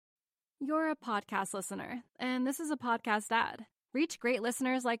You're a podcast listener, and this is a podcast ad. Reach great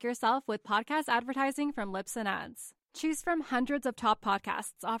listeners like yourself with podcast advertising from Libsyn Ads. Choose from hundreds of top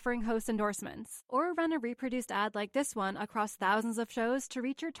podcasts offering host endorsements, or run a reproduced ad like this one across thousands of shows to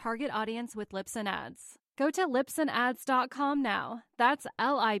reach your target audience with Libsyn Ads. Go to libsynads.com now. That's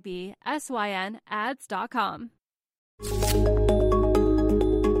LIBSYN ads.com.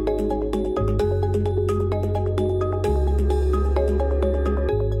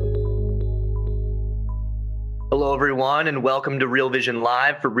 Hello, everyone, and welcome to Real Vision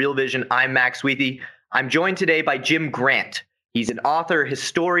Live. For Real Vision, I'm Max Sweethy. I'm joined today by Jim Grant. He's an author,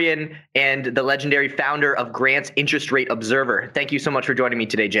 historian, and the legendary founder of Grant's Interest Rate Observer. Thank you so much for joining me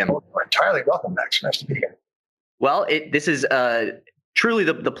today, Jim. Oh, you're entirely welcome, Max. Nice to be here. Well, this is truly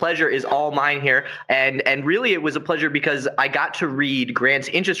the pleasure is all mine here. And really, it was a pleasure because I got to read Grant's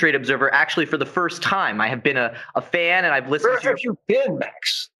Interest Rate Observer actually for the first time. I have been a fan, and I've listened to— Where have you been,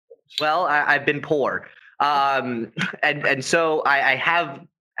 Max? Well, I've been poor. And so I have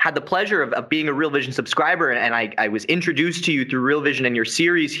had the pleasure of being a Real Vision subscriber, and I was introduced to you through Real Vision and your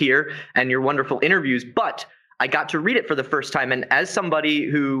series here and your wonderful interviews, but I got to read it for the first time. And as somebody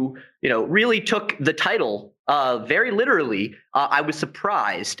who, really took the title very literally, I was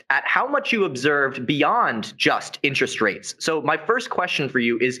surprised at how much you observed beyond just interest rates. So my first question for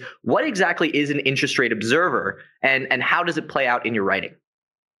you is, what exactly is an interest rate observer, and how does it play out in your writing?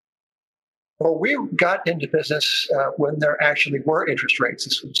 Well, we got into business when there actually were interest rates.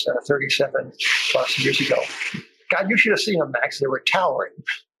 This was 37 plus years ago. God, you should have seen them, Max. They were towering.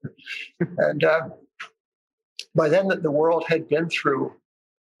 And by then, the world had been through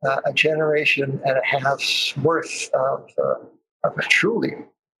a generation and a half's worth of a truly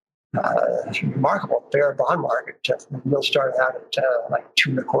remarkable bear bond market. The yield started out at like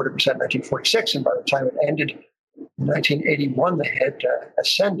 2.25% in 1946, and by the time it ended in 1981, they had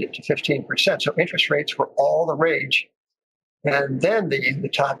ascended to 15%. So interest rates were all the rage. And then the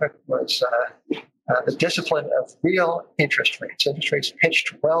topic was the discipline of real interest rates. Interest rates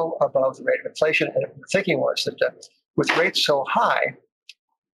pitched well above the rate of inflation. And the thinking was that with rates so high,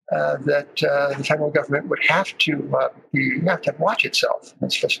 that the federal government would have to watch itself in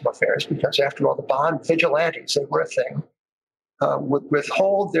its fiscal affairs, because after all, the bond vigilantes, they were a thing, would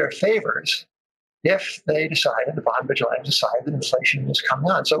withhold their favors if they decided, the bond vigilantes decided, that inflation was coming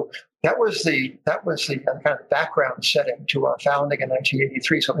on. So that was the kind of background setting to our founding in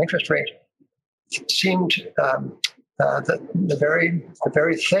 1983. So interest rate seemed the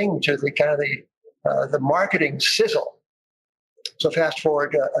very thing to the kind of the marketing sizzle. So fast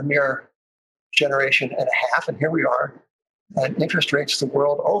forward a mere generation and a half, and here we are. And interest rates the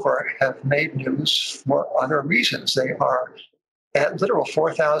world over have made news for other reasons. They are at literal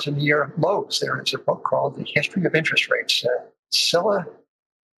 4,000-year lows. There is a book called The History of Interest Rates. Scylla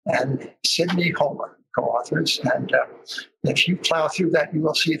and Sidney Homer, co-authors. And if you plow through that, you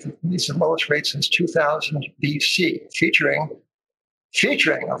will see that these are the lowest rates since 2000 BC, featuring,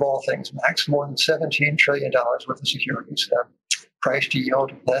 of all things, Max, more than $17 trillion worth of securities, price to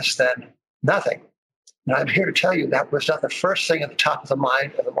yield less than nothing. And I'm here to tell you that was not the first thing at the top of the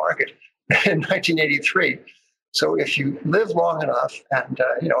mind of the market in 1983. So if you live long enough and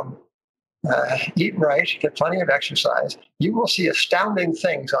eat right, get plenty of exercise, you will see astounding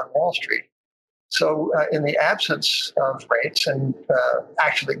things on Wall Street. So in the absence of rates, and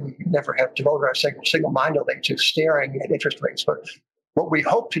actually we never have devoted ourselves single-mindedly to staring at interest rates, but what we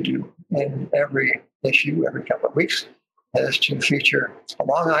hope to do in every issue, every couple of weeks, is to feature a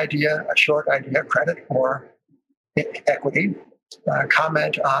long idea, a short idea, credit or equity,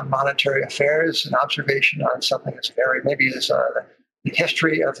 comment on monetary affairs, an observation on something that's maybe as the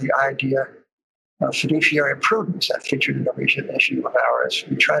history of the idea of fiduciary prudence that featured in the recent issue of ours.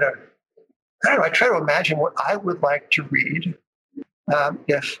 I try to imagine what I would like to read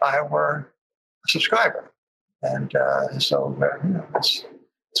if I were a subscriber. And so that's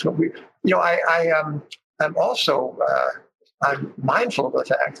what we, I'm also, I'm mindful of the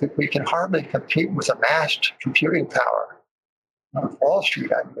fact that we can hardly compete with the massed computing power of Wall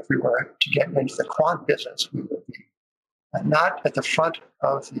Street. I mean, if we were to get into the quant business, we would be not at the front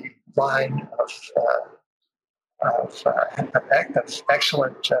of the line of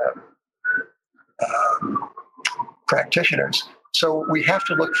excellent practitioners. So we have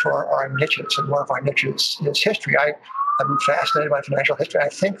to look for our niches, and one of our niches is history. I'm fascinated by financial history. I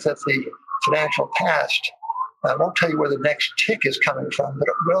think that the financial past, I won't tell you where the next tick is coming from, but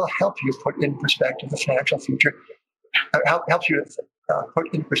it will help you put in perspective the financial future. Helps you to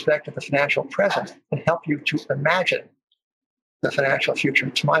put in perspective the financial present, and help you to imagine the financial future.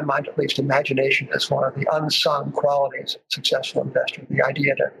 To my mind, at least, imagination is one of the unsung qualities of a successful investor. The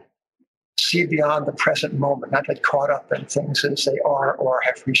idea to see beyond the present moment, not get caught up in things as they are or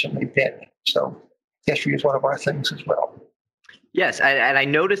have recently been. So history is one of our things as well. Yes, and I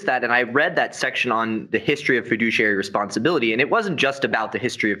noticed that, and I read that section on the history of fiduciary responsibility, and it wasn't just about the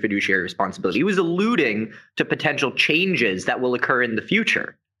history of fiduciary responsibility. He was alluding to potential changes that will occur in the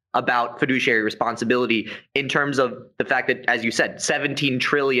future about fiduciary responsibility in terms of the fact that, as you said, 17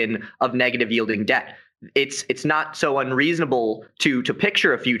 trillion of negative yielding debt. It's not so unreasonable to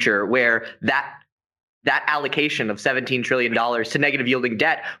picture a future where that allocation of $17 trillion to negative yielding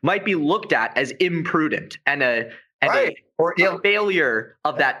debt might be looked at as imprudent and a failure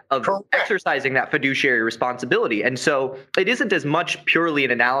of exercising that fiduciary responsibility. And so it isn't as much purely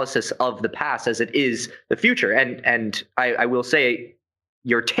an analysis of the past as it is the future. And I will say,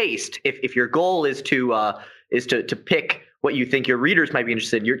 your taste, if your goal is to pick what you think your readers might be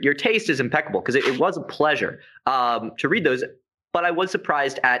interested in, your taste is impeccable, because it was a pleasure to read those. But I was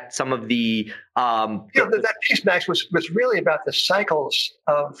surprised at some of the that piece, Max, was really about the cycles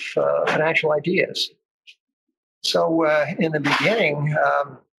of financial ideas. So in the beginning,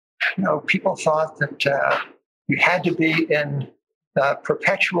 people thought that you had to be in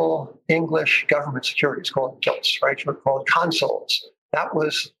perpetual English government securities called gilts, right? Called consols. That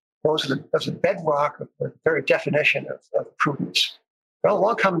was the bedrock of the very definition of prudence. Well,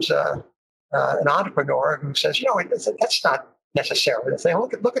 along comes an entrepreneur who says, that's not necessarily the thing.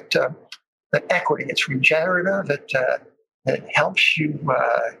 Look at the equity. It's regenerative. It helps you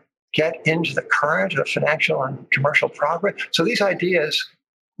get into the current of financial and commercial progress. So these ideas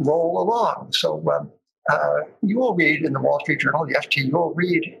roll along. So you will read in the Wall Street Journal, the FT, you will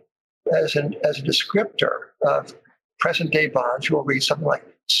read as a descriptor of present-day bonds, you will read something like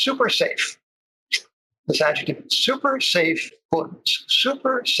super safe. This adjective, super safe bonds,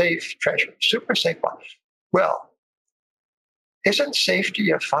 super safe treasury, super safe bonds. Well, isn't safety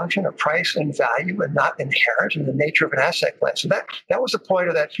a function of price and value and not inherent in the nature of an asset class? So that was the point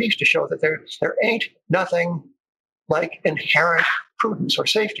of that piece, to show that there ain't nothing like inherent prudence or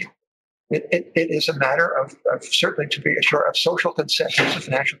safety. It is a matter of certainly, to be sure, of social consensus, of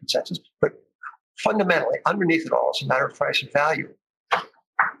financial consensus, but fundamentally, underneath it all, it's a matter of price and value.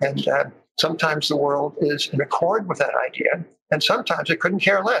 And sometimes the world is in accord with that idea, and sometimes it couldn't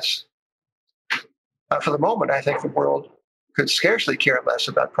care less. For the moment, I think the world could scarcely care less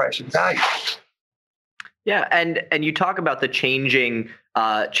about price and value. Yeah, and you talk about the changing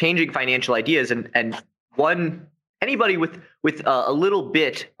financial ideas, and anybody with a little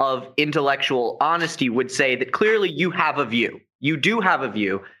bit of intellectual honesty would say that clearly you have a view. You do have a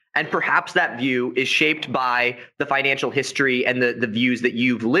view, and perhaps that view is shaped by the financial history and the views that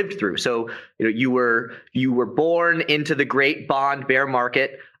you've lived through. So you were born into the great bond bear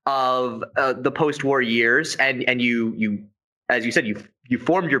market of the post-war years, and you as you said, you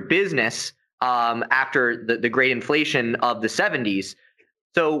formed your business after the great inflation of the 70s.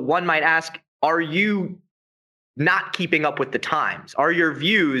 So one might ask, are you not keeping up with the times? Are your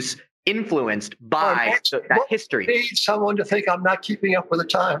views influenced by that history? I need someone to think I'm not keeping up with the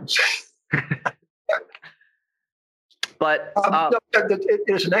times. But it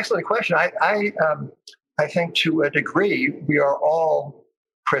is an excellent question. I think to a degree we are all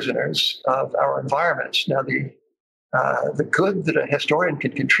prisoners of our environments. Now, the good that a historian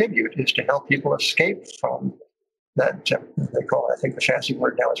can contribute is to help people escape from that, they call it, I think the fancy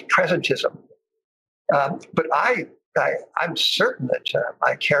word now is presentism. But I'm certain that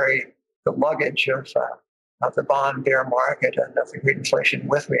I carry the luggage of the bond bear market and of the great inflation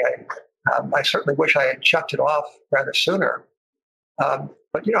with me. I certainly wish I had chucked it off rather sooner. But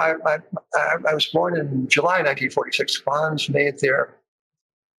I was born in July 1946. Bonds made their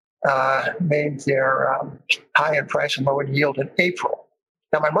high in price and low in yield in April.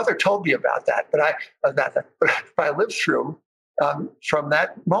 Now, my mother told me about that, but I lived through from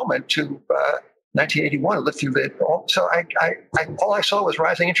that moment to 1981. I lived through it all. So all I saw was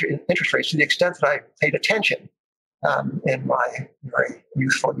rising interest rates to the extent that I paid attention in my very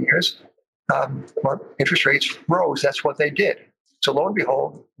youthful years. When interest rates rose, that's what they did. So lo and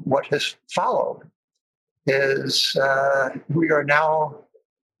behold, what has followed is we are now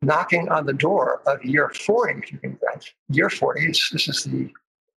knocking on the door of year 40, if you can imagine. Year 40, this is the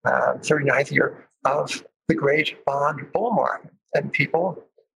 39th year of the great bond bull market. And people,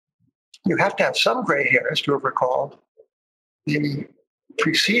 you have to have some gray hairs to have recalled the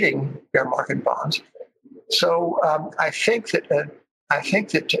preceding bear market bonds. So I think that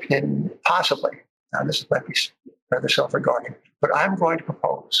in possibly, now this might be rather self-regarding, but I'm going to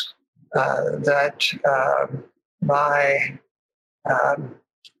propose that my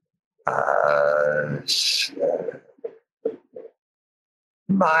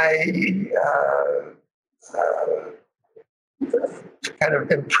my kind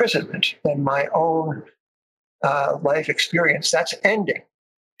of imprisonment in my own life experience, that's ending.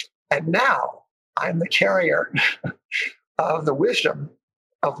 And now I'm the carrier of the wisdom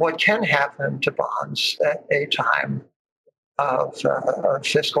of what can happen to bonds at a time of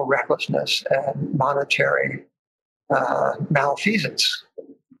fiscal recklessness and monetary malfeasance.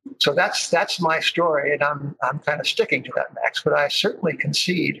 So that's my story, and I'm kind of sticking to that, Max. But I certainly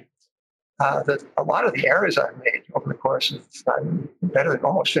concede that a lot of the errors I've made over the course of better than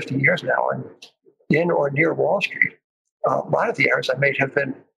almost 50 years now, and in or near Wall Street, a lot of the errors I made have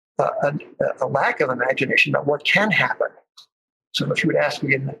been a lack of imagination about what can happen. So if you would ask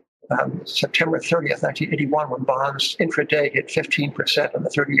me in September 30th, 1981, when bonds intraday hit 15% on the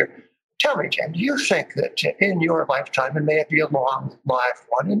 30-year, tell me, Jen, do you think that in your lifetime, and may it be a long-lived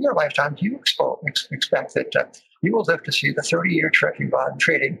one, in your lifetime, do you expect that you will live to see the 30-year Treasury bond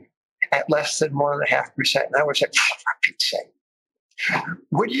trading at less than 1.5%? And I would say, for Pete's sake.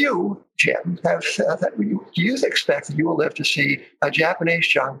 Would you, Jim, do you expect that you will live to see a Japanese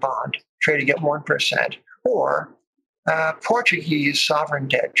junk bond trading at 1% or Portuguese sovereign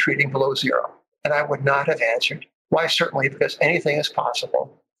debt trading below zero? And I would not have answered. Why? Certainly because anything is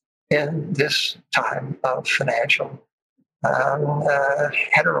possible in this time of financial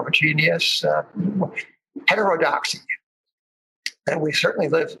heterogeneous heterodoxy. And we certainly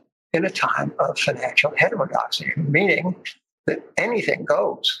live in a time of financial heterodoxy, meaning that anything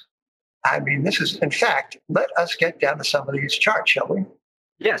goes. I mean, this is, in fact, let us get down to some of these charts, shall we?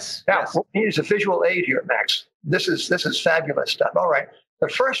 Yes. Now, yes. What we need is a visual aid here, Max. This is fabulous stuff. All right. The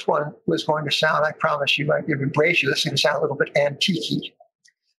first one was going to sound, I promise you, I embrace you. This is going to sound a little bit antique.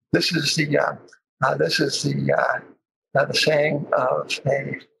 This is the saying of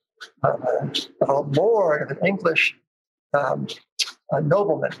a lord of an English a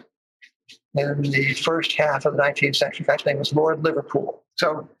nobleman in the first half of the 19th century. His name was Lord Liverpool.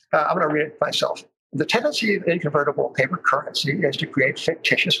 So I'm going to read it myself. The tendency of inconvertible paper currency is to create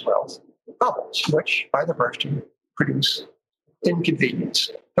fictitious wealth bubbles, which, by the virtue, produce inconvenience.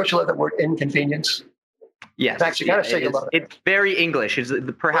 Don't you love that word, inconvenience? Yes. Max, you got to say you love it. It's very English. It's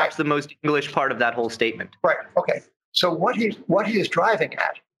perhaps the most English part of that whole statement. Right. Okay. So what he is driving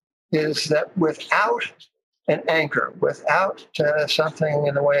at is that without an anchor, without something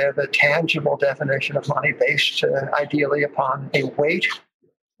in the way of a tangible definition of money based ideally upon a weight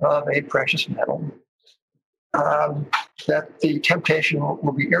of a precious metal, that the temptation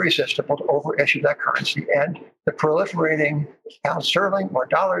will be irresistible to overissue that currency, and the proliferating pound sterling or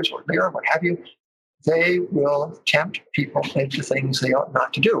dollars or lira, what have you, they will tempt people into things they ought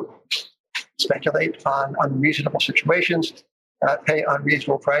not to do. Speculate on unreasonable situations, pay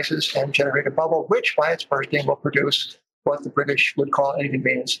unreasonable prices, and generate a bubble, which by its bursting will produce what the British would call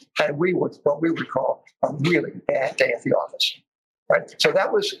inconvenience, and what we would call a really bad day at the office. Right? So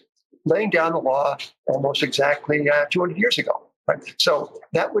that was laying down the law almost exactly 200 years ago. Right? So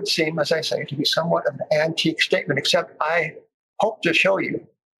that would seem, as I say, to be somewhat of an antique statement, except I hope to show you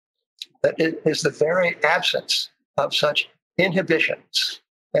that it is the very absence of such inhibitions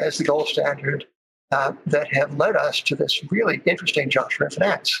as the gold standard that have led us to this really interesting juncture in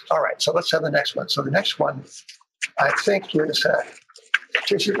finance. All right, so let's have the next one. So the next one, I think, is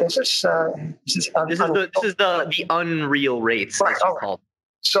this is the unreal rates, right, as you call.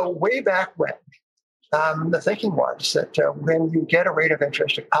 So way back when, the thinking was that when you get a rate of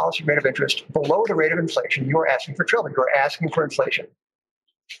interest, a policy rate of interest below the rate of inflation, you are asking for trouble. You are asking for inflation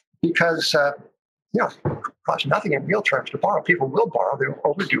because it costs nothing in real terms to borrow. People will borrow; they'll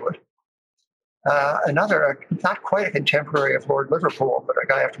overdo it. Another, not quite a contemporary of Lord Liverpool, but a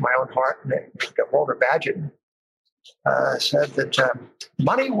guy after my own heart, named Walter Bagehot, said that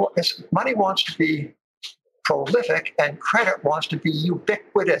money wants to be prolific and credit wants to be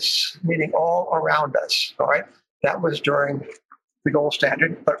ubiquitous, meaning all around us. All right, that was during the gold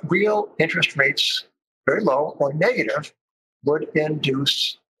standard, but real interest rates, very low or negative, would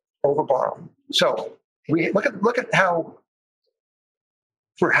induce overborrowing. So we look at how,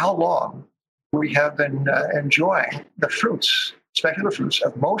 for how long we have been enjoying the fruits, speculative fruits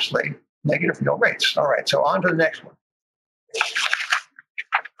of mostly negative real rates. All right, so on to the next one.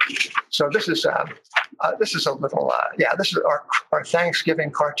 So this is a little, this is our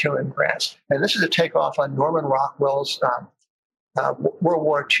Thanksgiving cartoon, Grants, and this is a takeoff on Norman Rockwell's World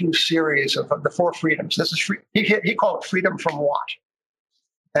War II series of the Four Freedoms. This is he called it freedom from want,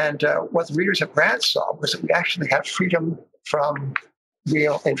 and what the readers of Grants saw was that we actually have freedom from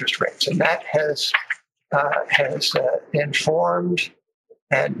real interest rates, and that has informed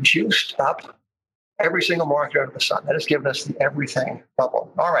and juiced up every single market under the sun. That has given us the everything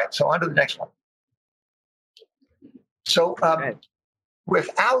bubble. All right, so on to the next one. So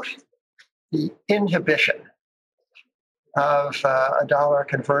without the inhibition of a dollar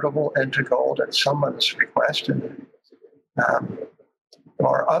convertible into gold at someone's request, and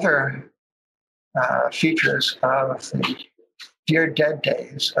or other features of the dear dead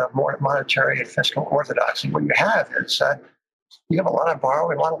days of more monetary and fiscal orthodoxy, what you have is you have a lot of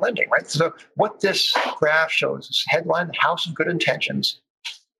borrowing, a lot of lending, right? So what this graph shows is headline, the House of Good Intentions,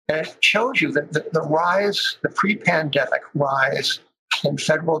 and it shows you that the rise, the pre-pandemic rise in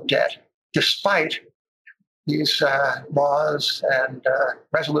federal debt, despite these laws and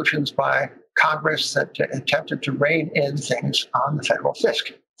resolutions by Congress that attempted to rein in things on the federal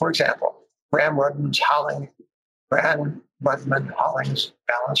fisc. For example, Gramm-Rudman-Hollings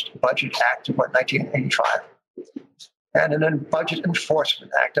Balanced Budget Act of 1985. And then Budget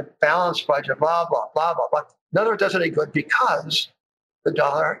Enforcement Act, a balanced budget, blah, blah, blah, blah, blah. None of it does any good because the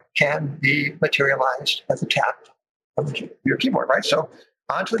dollar can be materialized at the tap of your keyboard, right? So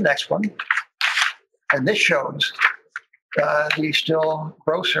on to the next one. And this shows the still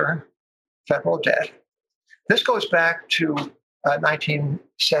grosser federal debt. This goes back to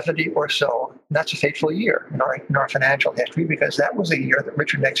 1970 or so. And that's a fateful year in our financial history, because that was a year that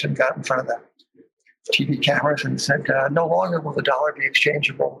Richard Nixon got in front of the TV cameras and said, no longer will the dollar be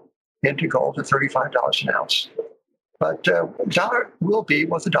exchangeable into gold at $35 an ounce. But the dollar will be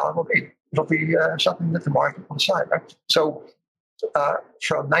what the dollar will be. It'll be something that the market will decide, right? So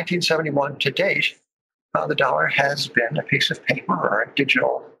from 1971 to date, the dollar has been a piece of paper or a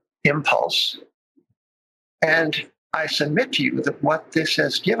digital impulse. And I submit to you that what this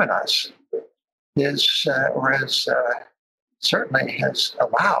has given us is, or has certainly has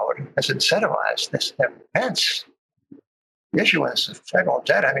allowed, has incentivized this immense issuance of federal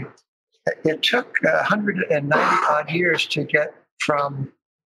debt. I mean, it took 190 odd years to get from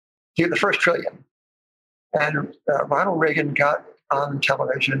the first trillion. And Ronald Reagan got on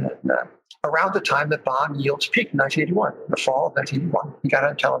television around the time that bond yields peaked in 1981, the fall of 1981. He got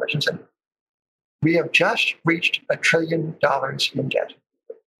on television and said, we have just reached $1 trillion in debt.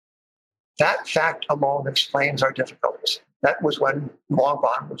 That fact alone explains our difficulties. That was when long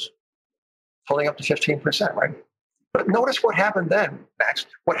bond was pulling up to 15%, right? But notice what happened then, Max.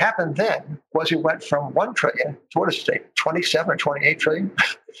 What happened then was we went from 1 trillion to, what is it, 27 or 28 trillion?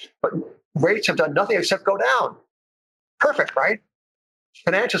 But rates have done nothing except go down. Perfect, right?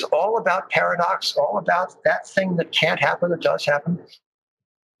 Finance is all about paradox, all about that thing that can't happen, that does happen.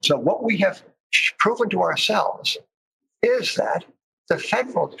 So what we have proven to ourselves is that the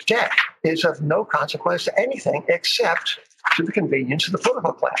federal debt is of no consequence to anything except to the convenience of the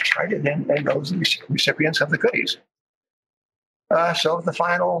political class, right? And those are the recipients of the goodies. So the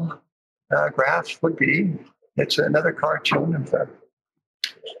final graph would be, it's another cartoon of the.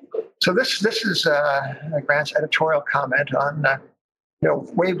 So this is Grant's editorial comment on,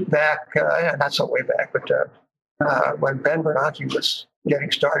 way back, not so way back, but when Ben Bernanke was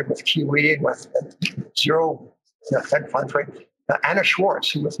getting started with QE and with zero Fed funds rate. Anna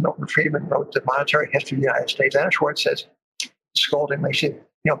Schwartz, who with Milton Friedman wrote the Monetary History of the United States, Anna Schwartz says, scoldingly, she said,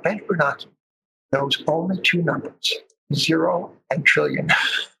 Ben Bernanke knows only two numbers, 0 and trillion.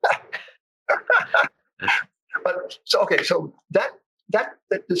 But so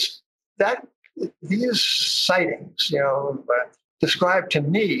these sightings, describe to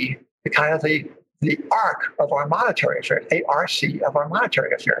me the kind of the arc of our monetary affairs, ARC of our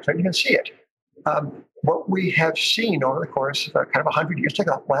monetary affairs. And you can see it. What we have seen over the course of kind of 100 years, take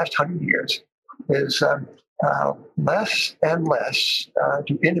the last 100 years, is less and less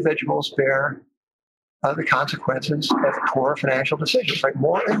do individuals bear the consequences of poor financial decisions. Right?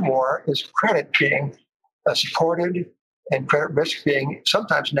 More and more is credit being supported and credit risk being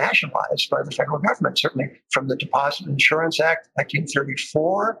sometimes nationalized by the federal government, certainly from the Deposit Insurance Act,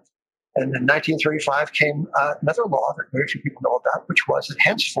 1934. And in 1935 came another law that very few people know about, which was that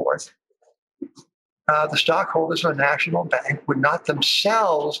henceforth, the stockholders of a national bank would not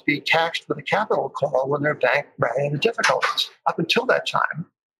themselves be taxed with a capital call when their bank ran into difficulties. Up until that time,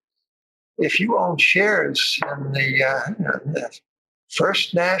 if you owned shares in the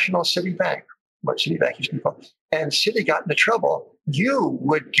First National City Bank, what Citibank used to be called, and Citi got into trouble, you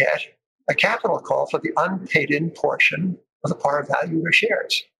would get a capital call for the unpaid-in portion of the par value of your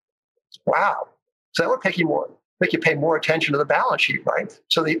shares. Wow. So that would make you pay more attention to the balance sheet, right?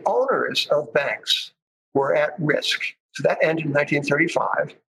 So the owners of banks were at risk. So that ended in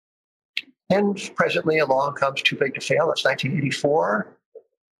 1935. And presently along comes Too Big to Fail. That's 1984.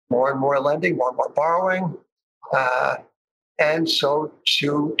 More and more lending, more and more borrowing. And so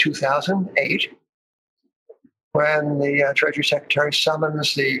to 2008, when the Treasury Secretary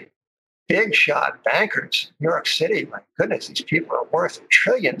summons the big shot bankers, New York City. My goodness, these people are worth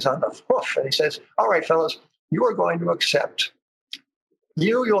trillions on the hoof. And he says, all right, fellas, you are going to accept.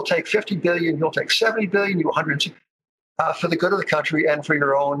 You'll take 50 billion, you'll take 70 billion, you 100 for the good of the country and for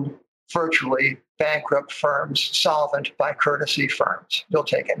your own virtually bankrupt firms, solvent by courtesy firms. You'll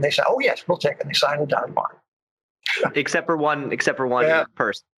take it. And they say, oh, yes, we'll take it. And they sign the dotted line. Except for one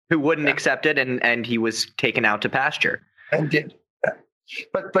person who wouldn't accept it, and he was taken out to pasture. And did.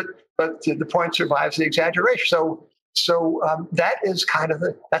 But the point survives the exaggeration. So that is kind of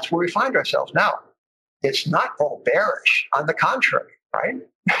that's where we find ourselves now. It's not all bearish. On the contrary, right?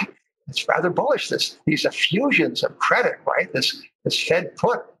 It's rather bullish. These effusions of credit, right? This Fed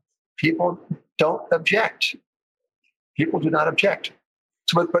put. People don't object. People do not object.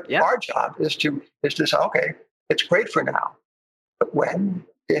 So, but our job is to say, okay, it's great for now, but when,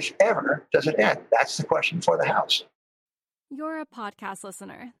 if ever, does it end? That's the question for the House. You're a podcast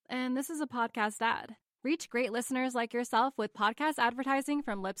listener, and this is a podcast ad. Reach great listeners like yourself with podcast advertising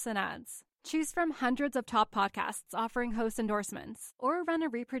from Libsyn Ads. Choose from hundreds of top podcasts offering host endorsements, or run a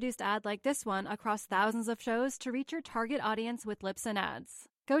reproduced ad like this one across thousands of shows to reach your target audience with Libsyn Ads.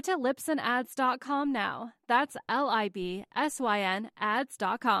 Go to libsynads.com now. That's LIBSYN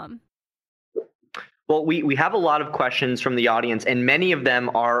ads.com. Well, we have a lot of questions from the audience, and many of them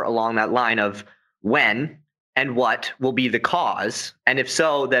are along that line of when and what will be the cause? And if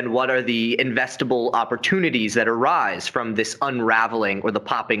so, then what are the investable opportunities that arise from this unraveling or the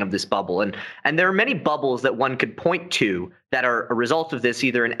popping of this bubble? And there are many bubbles that one could point to that are a result of this,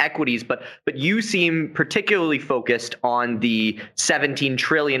 either in equities, but you seem particularly focused on the 17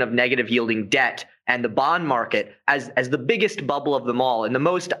 trillion of negative yielding debt and the bond market as the biggest bubble of them all and the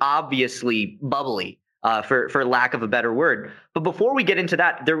most obviously bubbly. For lack of a better word. But before we get into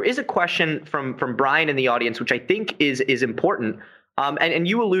that, there is a question from Brian in the audience, which I think is important. And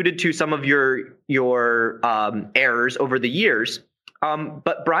you alluded to some of your errors over the years.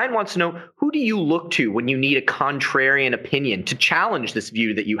 But Brian wants to know, who do you look to when you need a contrarian opinion to challenge this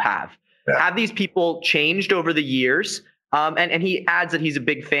view that you have? Yeah. Have these people changed over the years? And he adds that he's a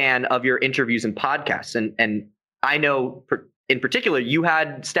big fan of your interviews and podcasts. And I know in particular, you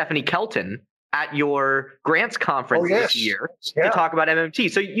had Stephanie Kelton at your grants conference this year to talk about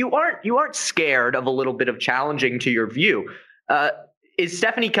MMT. So you aren't scared of a little bit of challenging to your view. Is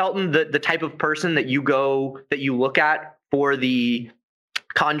Stephanie Kelton the type of person that you look at for the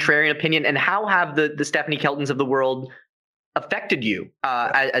contrarian opinion? And how have the Stephanie Keltons of the world affected you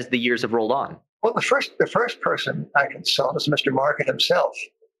as the years have rolled on? Well, the first person I consult is Mr. Market himself.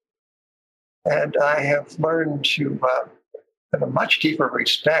 And I have learned to have a much deeper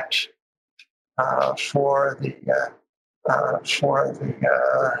respect for the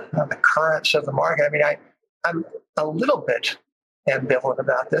currents of the market. I mean, I'm a little bit ambivalent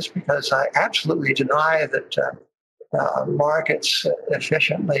about this because I absolutely deny that markets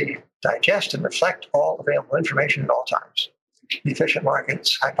efficiently digest and reflect all available information at all times. The efficient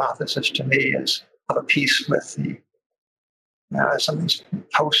markets hypothesis to me is of a piece with some of these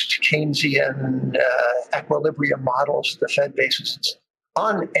post-Keynesian equilibrium models the Fed bases. It's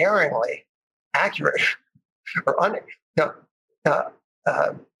unerringly accurate or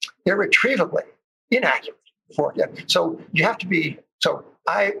irretrievably inaccurate for you. So you have to be. So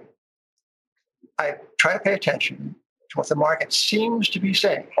I try to pay attention to what the market seems to be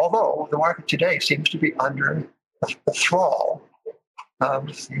saying. Although the market today seems to be under the thrall of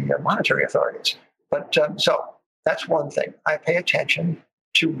the monetary authorities. But so that's one thing. I pay attention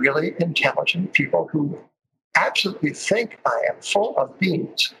to really intelligent people who absolutely think I am full of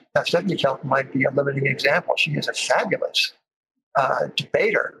beans. Now, Stephanie Kelton might be a limiting example. She is a fabulous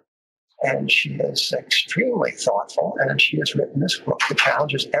debater, and she is extremely thoughtful, and she has written this book that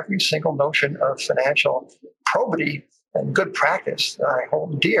challenges every single notion of financial probity and good practice that I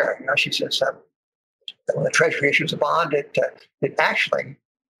hold dear. You know, she says that when the Treasury issues a bond, it actually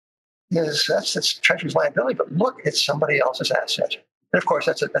is that's Treasury's liability, but look, it's somebody else's asset. And of course,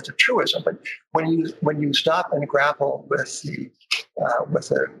 that's a truism. But when you stop and grapple with the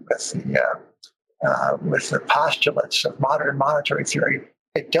postulates of modern monetary theory,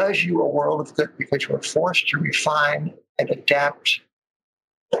 it does you a world of good because you are forced to refine and adapt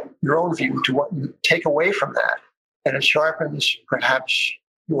your own view to what you take away from that, and it sharpens perhaps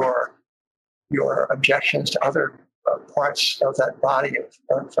your objections to other parts of that body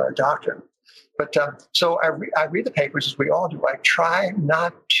of doctrine. But so I read the papers as we all do. I try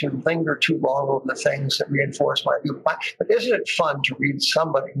not to linger too long over the things that reinforce my view. But isn't it fun to read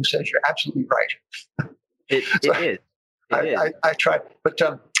somebody who says you're absolutely right? It is. I try. But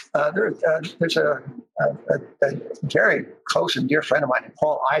There's a very close and dear friend of mine,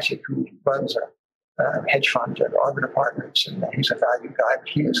 Paul Isaac, who runs a hedge fund at Arbiter Partners, and he's a value guy.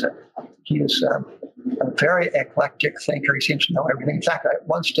 He is a very eclectic thinker. He seems to know everything. In fact, I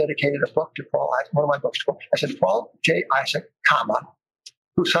once dedicated a book to Paul Isaac, one of my books to Paul. I said, Paul J. Isaac, comma,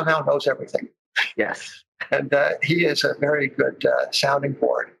 who somehow knows everything. Yes. And he is a very good sounding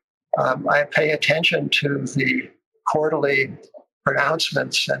board. I pay attention to the quarterly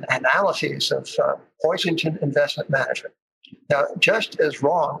pronouncements and analyses of Poisonton Investment Management. Now, just as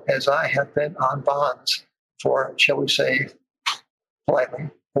wrong as I have been on bonds for, shall we say, politely,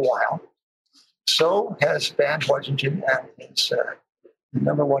 a while, so has Van Poisonton and his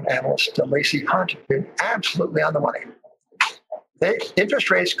number one analyst, Lacey Hunt, been absolutely on the money.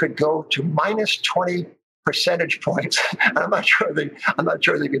 Interest rates could go to minus 20 percentage points. I'm not sure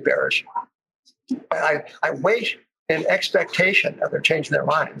they'd be bearish. I wait in expectation of their changing their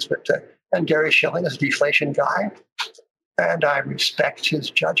minds. But and Gary Schilling is a deflation guy, and I respect his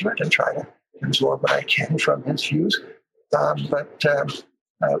judgment and try to absorb what I can from his views.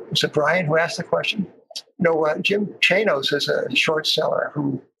 Was it Brian who asked the question? Jim Chanos is a short seller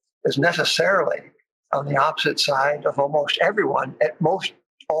who is necessarily on the opposite side of almost everyone at most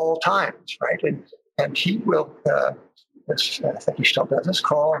all times, right? And he will, I think he still does this,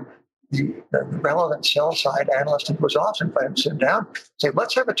 call the relevant sell side analyst into his office, invite him to sit down, say,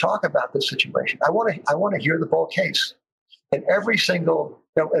 let's have a talk about this situation. I want to hear the bull case. And every single,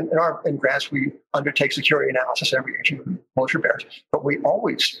 in Grants, we undertake security analysis every year, bullish or bearish, but we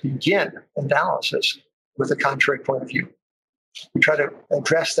always begin analysis with a contrary point of view. We try to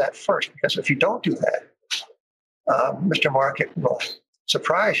address that first, because if you don't do that, Mr. Market will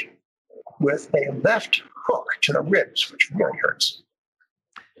surprise you with a left hook to the ribs, which really hurts.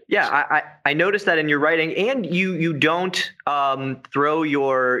 Yeah, I noticed that in your writing, and you don't throw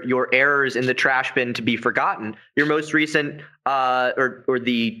your errors in the trash bin to be forgotten. Your most recent or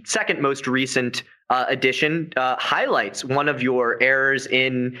the second most recent edition highlights one of your errors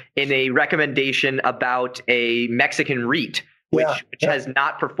in a recommendation about a Mexican REIT, which has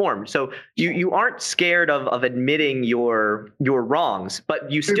not performed. So you aren't scared of admitting your wrongs, but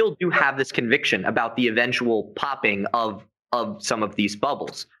you still do have this conviction about the eventual popping of some of these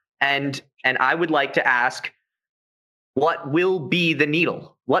bubbles. And I would like to ask, what will be the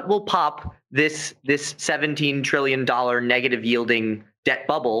needle? What will pop this $17 trillion negative yielding debt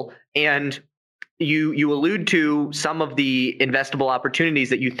bubble? And you allude to some of the investable opportunities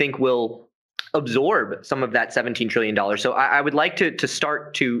that you think will absorb some of that $17 trillion. So I would like to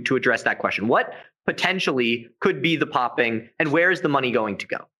start to address that question. What potentially could be the popping, and where is the money going to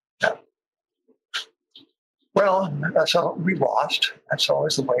go? Well, so we lost. That's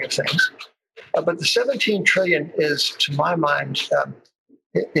always the way of things. But the 17 trillion is, to my mind,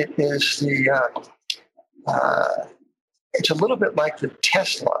 it is it's a little bit like the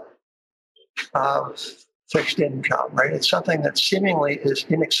Tesla of fixed income, right? It's something that seemingly is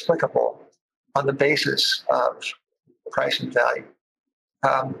inexplicable on the basis of price and value.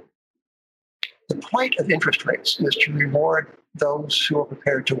 The point of interest rates is to reward those who are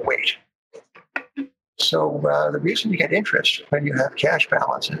prepared to wait. So the reason you get interest when you have cash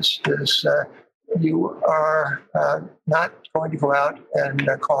balances is you are not going to go out and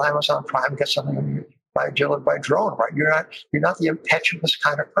call Amazon Prime and get something delivered by drone, right? You're not the impetuous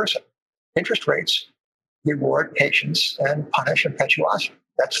kind of person. Interest rates reward patience and punish impetuosity.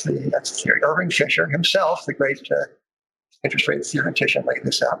 That's the theory. Irving Fisher himself, the great interest rate theoretician, laid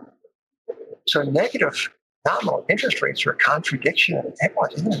this out. So negative nominal interest rates are a contradiction.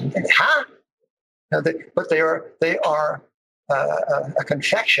 Huh? But they are a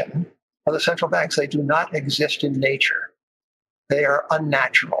confection of the central banks. They do not exist in nature. They are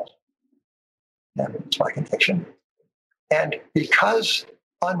unnatural. That's my conviction. And because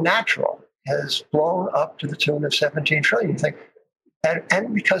unnatural has blown up to the tune of 17 trillion, you think,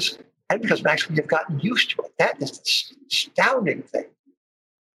 and because Maxwell, you've gotten used to it. That is the astounding thing.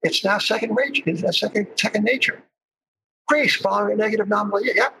 It's now second nature. Greece following a negative nominal.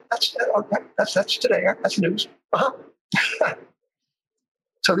 Yeah, that's today. That's news. Uh-huh.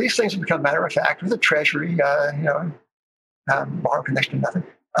 So these things have become matter of fact with the Treasury, borrow connection, nothing,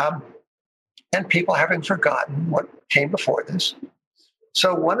 and people having forgotten what came before this.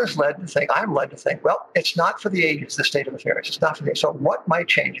 So I'm led to think, well, it's not for the ages, the state of affairs. It's not for the. So what might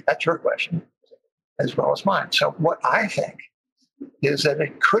change? That's your question, as well as mine. So what I think is that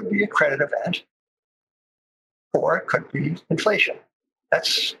it could be a credit event, or it could be inflation.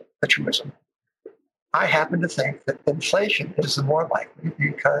 That's a truism. I happen to think that inflation is the more likely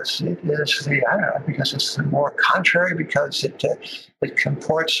because it is because it's the more contrary, because it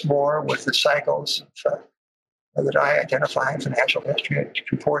comports more with the cycles that I identify in financial history. It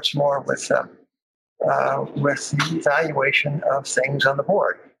comports more with the valuation of things on the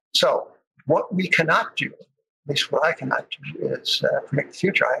board. So what we cannot do, at least what I cannot do, is predict the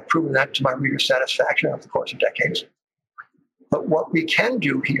future. I have proven that to my reader's satisfaction over the course of decades. But what we can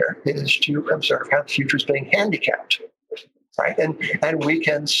do here is to observe how the future is being handicapped, right? And we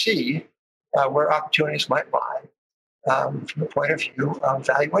can see where opportunities might lie from the point of view of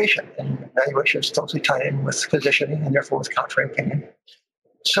valuation. And valuation is closely tied in with positioning and therefore with contrary opinion.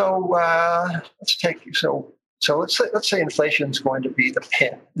 So let's say inflation is going to be the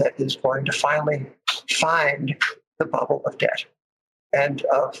pin that is going to finally find the bubble of debt and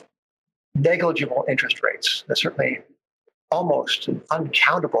of negligible interest rates. There's certainly almost an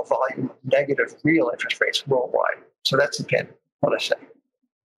uncountable volume of negative real interest rates worldwide. So that's the pin, what I say.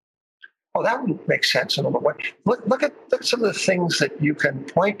 Oh, that would make sense in a little way. Look at some of the things that you can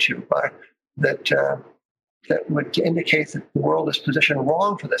point to that would indicate that the world is positioned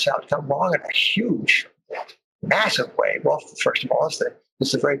wrong for this outcome, wrong in a huge, massive way. Well, first of all, is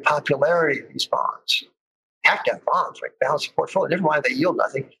the very popularity of these bonds. You have to have bonds, right? Balance the portfolio. Never mind, they yield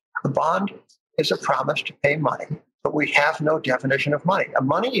nothing. The bond is a promise to pay money, but we have no definition of money.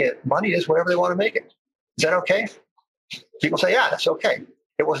 Money is whatever they want to make it. Is that okay? People say, yeah, that's okay.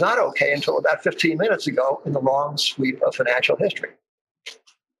 It was not okay until about 15 minutes ago in the long sweep of financial history.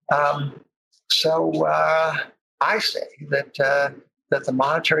 So I say that the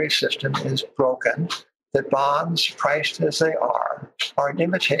monetary system is broken, that bonds priced as they are an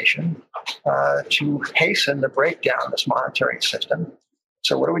invitation to hasten the breakdown of this monetary system.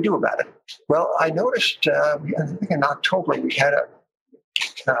 So what do we do about it? Well, I noticed, I think in October, we had a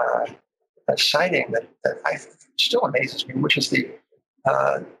sighting that still amazes me, which is that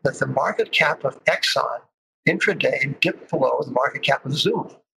the market cap of Exxon intraday dipped below the market cap of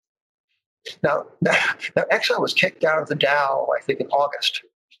Zoom. Now, Exxon was kicked out of the Dow, I think, in August.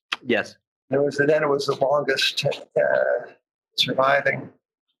 Yes. Then it was the longest surviving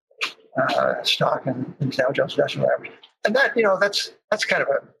stock in the Dow Jones Industrial Average. And that's kind of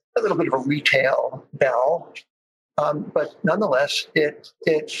a little bit of a retail bell, but nonetheless, it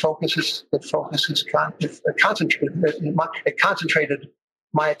concentrated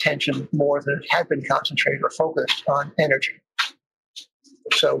my attention more than it had been concentrated or focused on energy.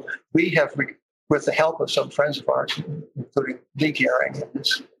 So we have, with the help of some friends of ours, including Lee Gehring and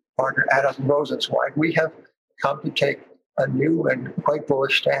his partner Adam Rosenzweig, we have come to take a new and quite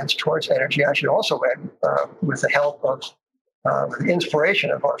bullish stance towards energy. I should also add, with the help of the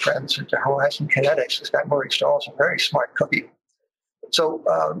inspiration of our friends at Horizon Kinetics, this guy Murray Stahl is a very smart cookie. So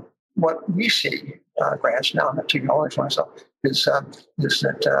what we see, Grant, now I'm not taking only for myself, is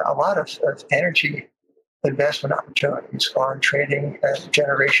that a lot of energy investment opportunities are trading at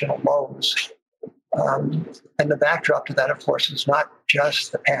generational lows. And the backdrop to that, of course, is not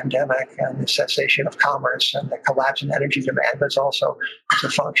just the pandemic and the cessation of commerce and the collapse in energy demand, but it's also a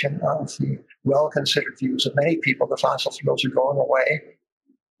function of the well-considered views of many people that fossil fuels are going away.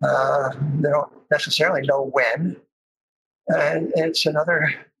 They don't necessarily know when. And it's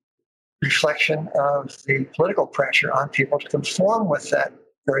another reflection of the political pressure on people to conform with that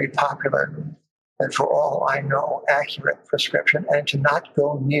very popular and, for all I know, accurate prescription, and to not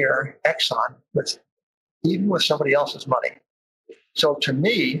go near Exxon even with somebody else's money. So to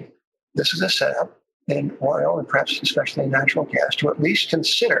me, this is a setup in oil and perhaps especially in natural gas to at least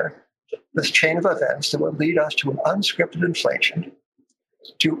consider this chain of events that would lead us to an unscripted inflation,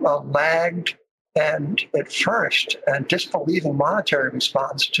 to a lagged and at first and disbelieving monetary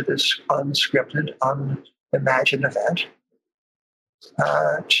response to this unscripted, unimagined event,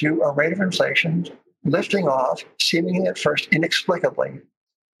 to a rate of inflation lifting off, seemingly at first inexplicably.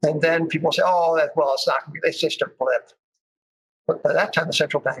 And then people say, it's not going to be, it's just a blip. But by that time, the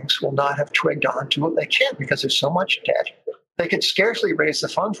central banks will not have twigged on to it. They can't because there's so much debt. They could scarcely raise the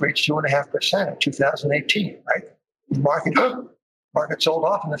funds rate 2.5% in 2018, right? The market sold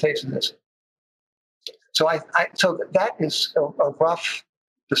off in the face of this. So so that is a rough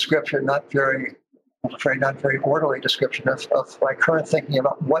description, not very orderly description of my current thinking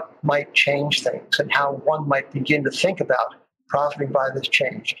about what might change things and how one might begin to think about profiting by this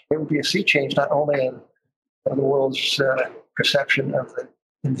change. It would be a sea change not only in the world's perception of the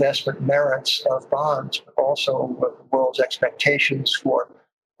investment merits of bonds, but also the world's expectations for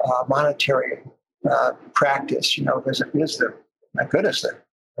monetary practice. My goodness,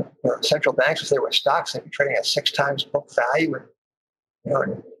 the central banks, if they were stocks, they'd be trading at 6 times book value,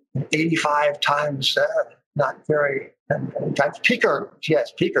 and 85 times, not very, and times peak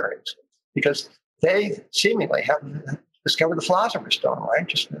earnings, because they seemingly have discovered the philosopher's stone, right?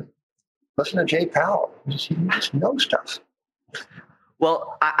 Just listen to Jay Powell. He just knows stuff.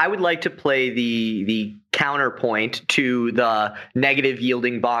 Well, I would like to play the counterpoint to the negative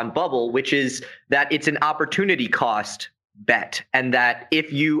yielding bond bubble, which is that it's an opportunity cost bet, and that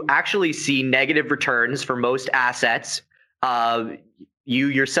if you actually see negative returns for most assets, you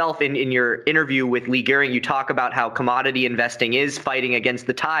yourself in your interview with Lee Gehring, you talk about how commodity investing is fighting against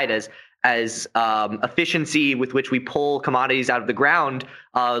the tide as efficiency with which we pull commodities out of the ground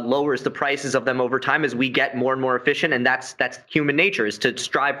lowers the prices of them over time as we get more and more efficient. And that's human nature, is to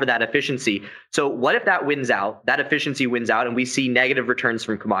strive for that efficiency. So what if that wins out, that efficiency wins out, and we see negative returns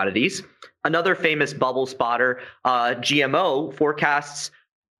from commodities? Another famous bubble spotter, GMO, forecasts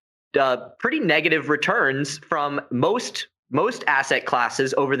pretty negative returns from most asset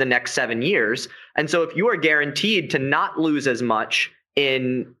classes over the next 7 years. And so if you are guaranteed to not lose as much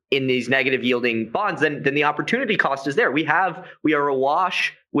in these negative yielding bonds, then the opportunity cost is there. We are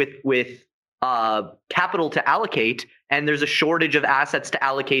awash with capital to allocate, and there's a shortage of assets to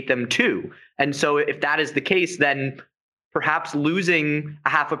allocate them to. And so if that is the case, then perhaps losing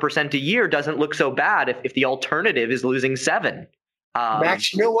 0.5% a year doesn't look so bad if the alternative is losing 7%.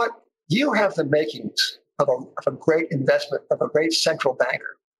 Max, you know what? You have the makings of a great investment, of a great central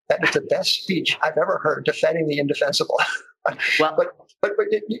banker. That is the best speech I've ever heard defending the indefensible. Well, but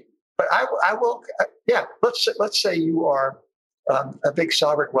I will. Yeah, let's say you are a big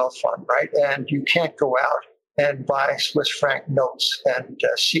sovereign wealth fund, right? And you can't go out and buy Swiss franc notes and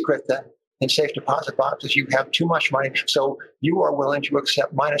secret them in safe deposit boxes. You have too much money, so you are willing to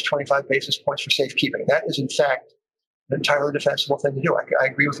accept minus 25 basis points for safekeeping. That is, in fact, an entirely defensible thing to do. I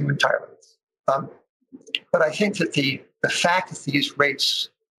agree with you entirely. But I think that the fact that these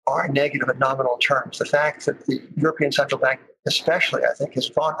rates are negative in nominal terms, the fact that the European Central Bank especially, I think, has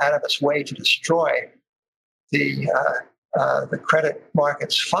gone out of its way to destroy the credit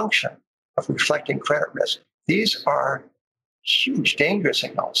market's function of reflecting credit risk. These are huge danger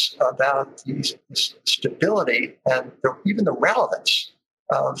signals about the stability and even the relevance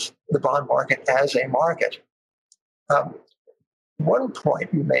of the bond market as a market. One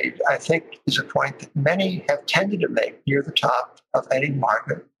point you made, I think, is a point that many have tended to make near the top of any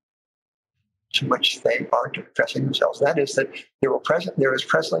market to which they are addressing themselves. That is that there is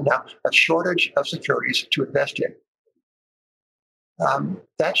presently now a shortage of securities to invest in.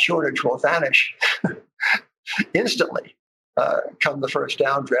 That shortage will vanish instantly come the first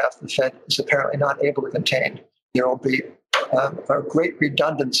downdraft. The Fed is apparently not able to contain. There will be a great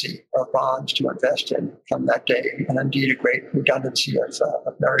redundancy of bonds to invest in come that day, and indeed a great redundancy of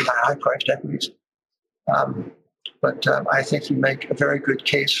very high-priced equities. But I think you make a very good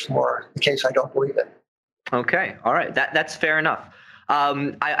case for the case I don't believe in. Okay. All right. That's fair enough.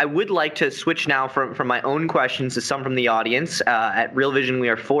 I would like to switch now from my own questions to some from the audience. At Real Vision, we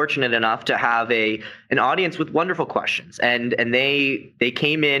are fortunate enough to have an audience with wonderful questions, and they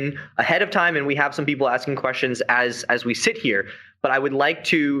came in ahead of time, and we have some people asking questions as we sit here. But I would like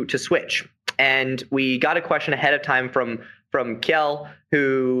to switch, and we got a question ahead of time from Kjell,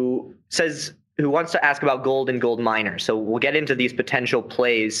 who wants to ask about gold and gold miners. So we'll get into these potential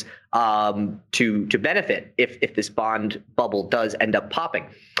plays to benefit if this bond bubble does end up popping.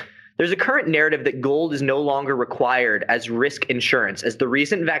 There's a current narrative that gold is no longer required as risk insurance, as the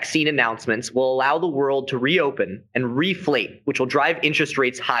recent vaccine announcements will allow the world to reopen and reflate, which will drive interest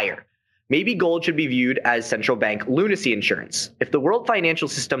rates higher. Maybe gold should be viewed as central bank lunacy insurance. If the world financial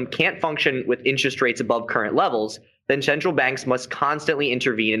system can't function with interest rates above current levels, then central banks must constantly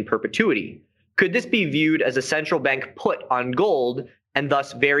intervene in perpetuity. Could this be viewed as a central bank put on gold and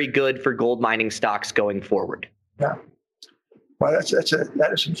thus very good for gold mining stocks going forward? Yeah. Well, that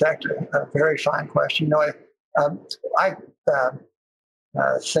is in fact a very fine question. I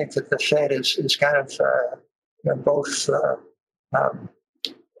think that the Fed is kind of both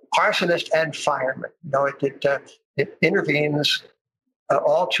arsonist and fireman. It intervenes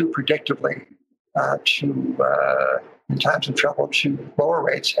all too predictably in times of trouble to lower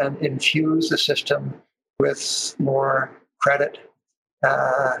rates and infuse the system with more credit.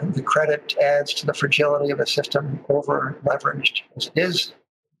 The credit adds to the fragility of a system over leveraged as it is.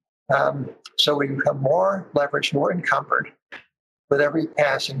 So we become more leveraged, more encumbered with every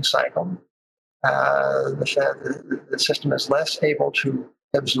passing cycle. The system is less able to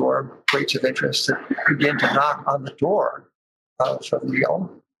absorb rates of interest that begin to knock on the door of yield.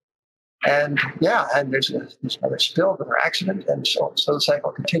 And there's another spill, another accident, and so the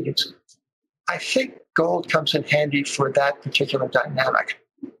cycle continues. I think gold comes in handy for that particular dynamic.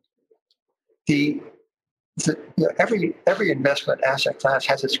 every investment asset class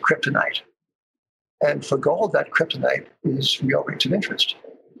has its kryptonite. And for gold, that kryptonite is real rates of interest.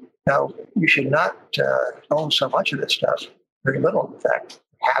 Now, you should not own so much of this stuff, very little, in fact,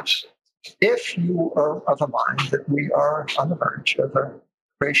 perhaps, if you are of a mind that we are on the verge of a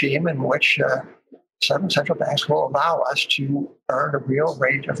regime in which some central banks will allow us to earn a real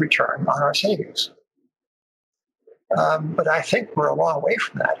rate of return on our savings. But I think we're a long way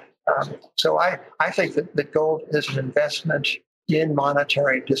from that. So I think that gold is an investment in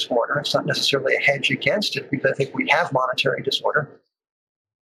monetary disorder. It's not necessarily a hedge against it, because I think we have monetary disorder.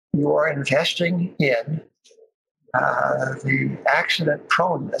 You are investing in the accident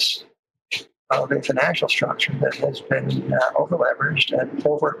proneness of a financial structure that has been over-leveraged and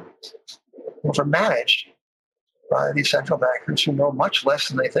over-managed by these central bankers who know much less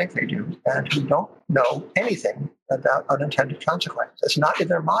than they think they do and who don't know anything about unintended consequences. It's not in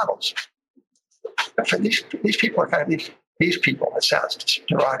their models. For these people are kind of these people. It sounds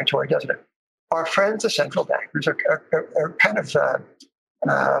derogatory, doesn't it? Our friends, the central bankers, are kind of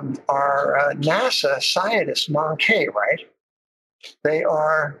our NASA scientists, manqués, right? They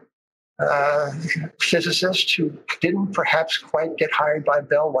are physicists who didn't perhaps quite get hired by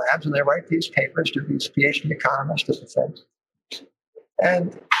Bell Labs, and they write these papers to these PhD economists at the Fed.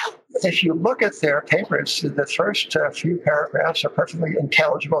 And if you look at their papers, the first few paragraphs are perfectly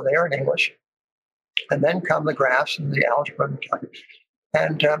intelligible. They are in English. And then come the graphs and the algebra.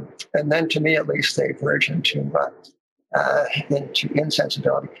 And then, to me at least, they verge into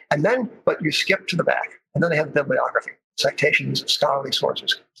insensibility. And then, but you skip to the back. And then they have bibliography, citations of scholarly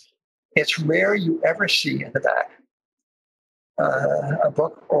sources. It's rare you ever see in the back a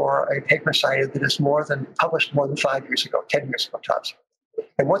book or a paper cited that is published more than 5 years ago, 10 years ago tops.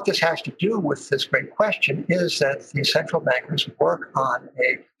 And what this has to do with this great question is that the central bankers work on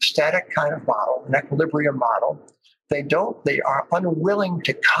a static kind of model, an equilibrium model. They are unwilling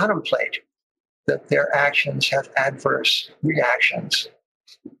to contemplate that their actions have adverse reactions.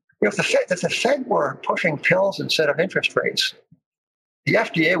 If the Fed were pushing pills instead of interest rates, the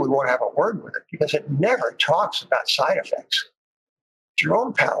FDA would want to have a word with it because it never talks about side effects.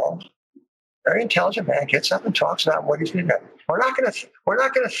 Jerome Powell, very intelligent man, gets up and talks about what he's going to do. We're not going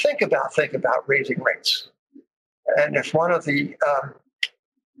to think about raising rates. And if one of the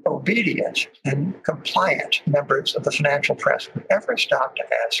obedient and compliant members of the financial press would ever stop to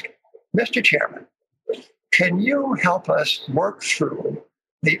ask, Mr. Chairman, can you help us work through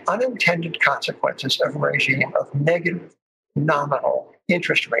the unintended consequences of a regime of negative nominal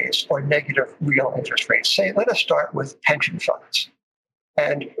interest rates or negative real interest rates? Say, let us start with pension funds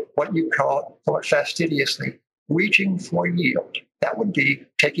and what you call, fastidiously, reaching for yield. That would be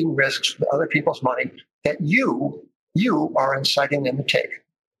taking risks with other people's money that you are inciting them to take.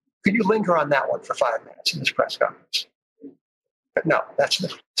 Could you linger on that one for 5 minutes in this press conference? But no,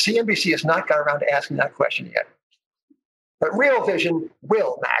 CNBC has not got around to asking that question yet. But Real Vision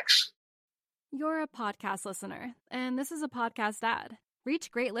will, Max. You're a podcast listener, and this is a podcast ad.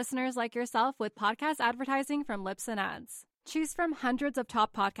 Reach great listeners like yourself with podcast advertising from Libsyn Ads. Choose from hundreds of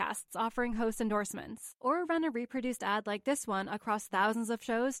top podcasts offering host endorsements, or run a reproduced ad like this one across thousands of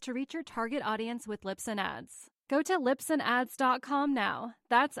shows to reach your target audience with Libsyn Ads. Go to libsynads.com now.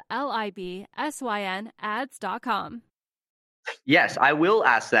 That's LIBSYN ads.com. Yes, I will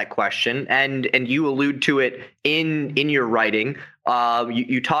ask that question, and you allude to it in your writing.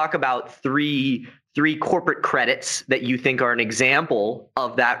 You talk about three corporate credits that you think are an example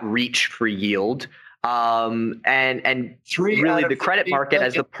of that reach for yield. And really the credit market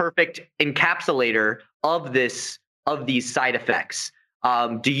as the perfect encapsulator of these side effects.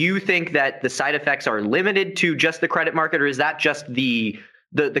 Do you think that the side effects are limited to just the credit market, or is that just the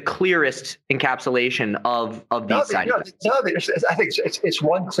clearest encapsulation of these side effects? No, I think it's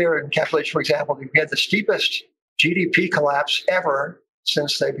one clear encapsulation. For example, we had the steepest GDP collapse ever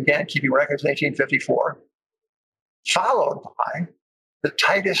since they began keeping records in 1854, followed by the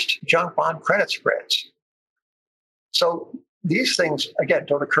tightest junk bond credit spreads. So these things, again,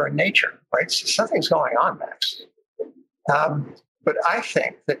 don't occur in nature, right? So something's going on, Max. But I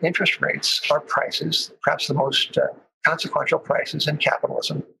think that interest rates are prices, perhaps the most consequential prices in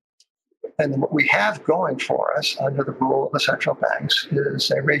capitalism. And what we have going for us under the rule of the central banks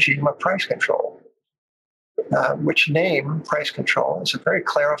is a regime of price control, which name, price control, is a very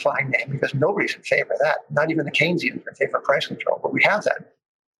clarifying name because nobody's in favor of that. Not even the Keynesians are in favor of price control, but we have that.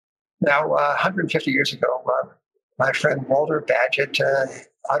 Now, 150 years ago, my friend Walter Bagehot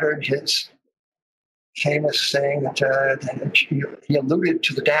uttered his famous saying that he alluded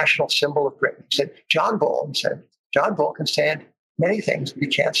to the national symbol of Britain. He said, John Bull can stand many things, we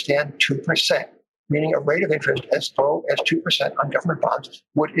can't stand 2%, meaning a rate of interest as low as 2% on government bonds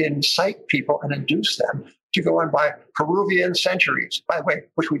would incite people and induce them to go and buy Peruvian centuries, by the way,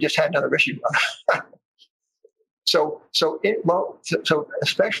 which we just had another issue of. So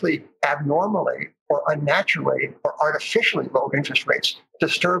especially abnormally or unnaturally or artificially low interest rates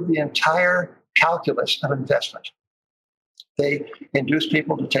disturb the entire calculus of investment. They induce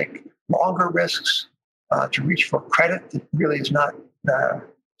people to take longer risks, to reach for credit that really is not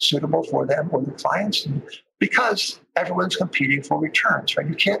suitable for them or their clients, because everyone's competing for returns. Right?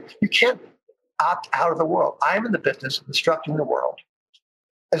 You can't opt out of the world. I'm in the business of instructing the world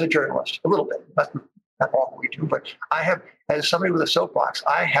as a journalist, a little bit. Not all we do, but I have, as somebody with a soapbox,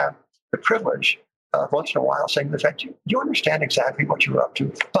 I have the privilege of once in a while saying to the Fed, you understand exactly what you're up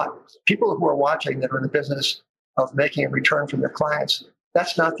to. But people who are watching that are in the business of making a return from their clients,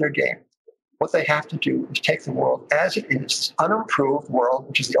 that's not their game. What they have to do is take the world as it is, this unimproved world,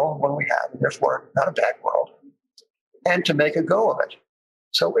 which is the only one we have, and therefore not a bad world, and to make a go of it.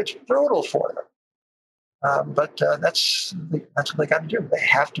 So it's brutal for them. But that's what they got to do. They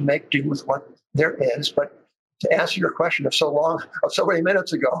have to make do with what there is. But to answer your question of so many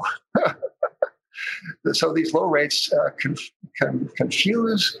minutes ago, so these low rates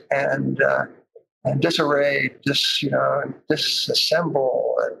confuse and disarray,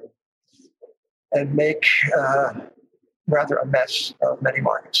 disassemble, and make rather a mess of many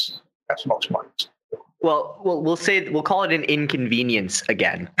markets. That's most markets. Well, we'll call it an inconvenience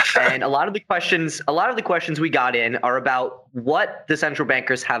again. And a lot of the questions we got in are about what the central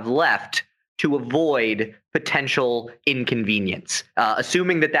bankers have left to avoid potential inconvenience,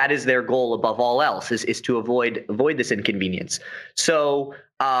 assuming that is their goal above all else, is to avoid this inconvenience. So,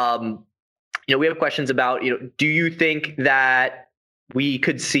 we have questions about, do you think that we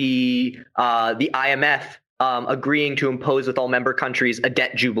could see the IMF agreeing to impose with all member countries a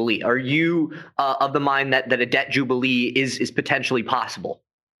debt jubilee? Are you of the mind that a debt jubilee is potentially possible?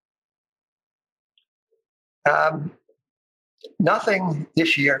 Nothing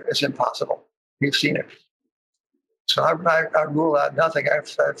this year is impossible. We've seen it. So I rule out nothing.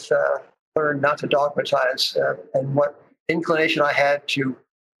 I've learned not to dogmatize, and what inclination I had to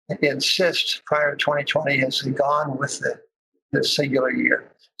insist prior to 2020 has gone with this singular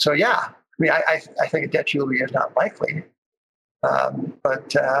year. So yeah, I think a debt jubilee is not likely,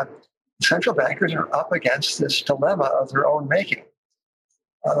 but central bankers are up against this dilemma of their own making.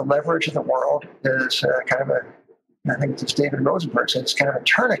 The leverage of the world is kind of I think it's David Rosenberg said, it's kind of a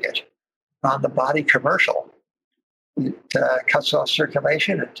tourniquet on the body commercial. It cuts off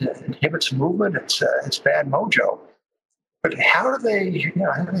circulation, it inhibits movement, it's bad mojo. But how do they,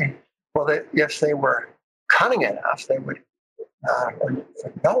 if they were cunning enough, they would, or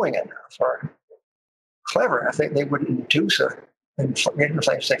knowing enough, or clever enough, they would induce say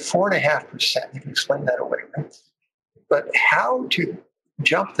 4.5%. You can explain that away. Right? But how to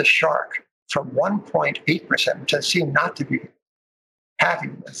jump the shark from 1.8%, which I seem not to be happy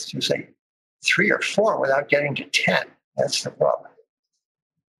with, to say 3 or 4 without getting to 10. That's the problem.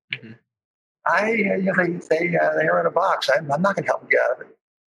 Mm-hmm. They are in a box. I'm not going to help them get out of it.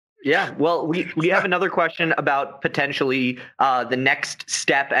 Yeah, well, we have another question about potentially the next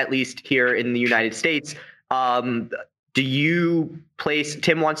step, at least here in the United States. Do you place?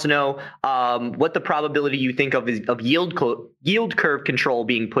 Tim wants to know what the probability you think of yield curve control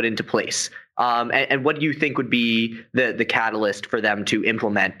being put into place, and what do you think would be the catalyst for them to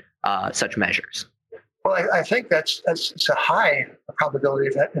implement such measures? Well, I think it's a high probability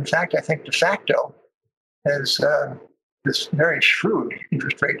of that. In fact, I think de facto, as this very shrewd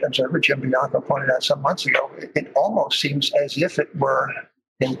interest rate observer, Jim Bianco, pointed out some months ago, it almost seems as if it were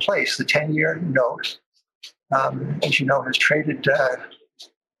in place. The 10-year note, as you know, has traded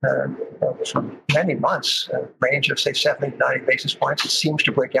for many months, a range of, say, 70 to 90 basis points. It seems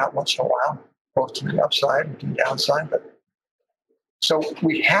to break out once in a while, both to the upside and to the downside. But so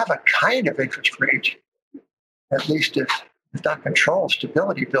we have a kind of interest rate, at least if not control,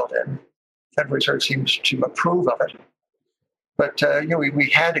 stability built in. The Federal Reserve seems to approve of it. But we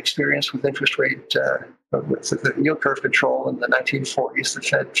had experience with interest rate, with the yield curve control in the 1940s. The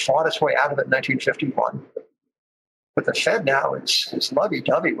Fed fought its way out of it in 1951. But the Fed now is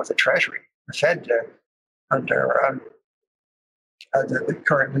lovey-dovey with the Treasury. The Fed, under the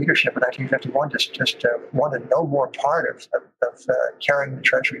current leadership in 1951, just wanted no more part of carrying the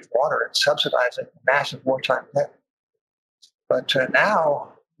Treasury's water and subsidizing massive wartime debt. But now,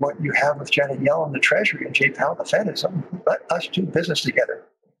 what you have with Janet Yellen, the Treasury, and Jay Powell, the Fed, is let us do business together.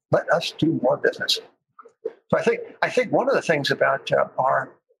 Let us do more business. So I think one of the things about our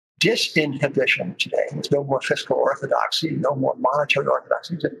disinhibition today. There's no more fiscal orthodoxy, no more monetary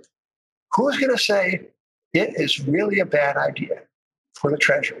orthodoxy. Who's going to say it is really a bad idea for the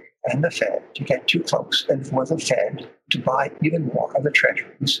Treasury and the Fed to get too close and for the Fed to buy even more of the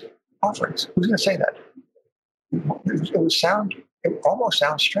Treasury's offerings? Who's going to say that? It almost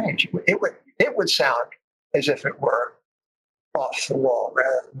sounds strange. It would sound as if it were off the wall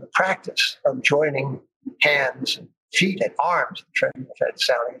rather than the practice of joining hands and feet and arms, the Treasury and the Fed,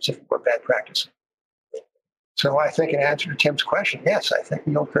 sounding as if it were bad practice. So I think in answer to Tim's question, yes, I think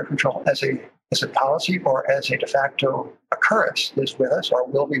yield curve control as a policy or as a de facto occurrence is with us or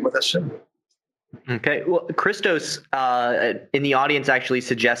will be with us soon. Okay. Well, Christos in the audience actually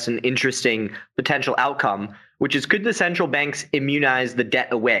suggests an interesting potential outcome, which is, could the central banks immunize the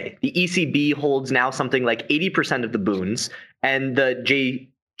debt away? The ECB holds now something like 80% of the boons, and the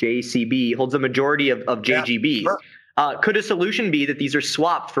JCB holds the majority of JGBs. Yeah, sure. Could a solution be that these are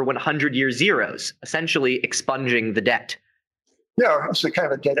swapped for 100-year zeros, essentially expunging the debt? Yeah, it's a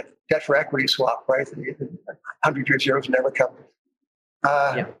kind of a debt for equity swap, right? The 100-year zeros never come.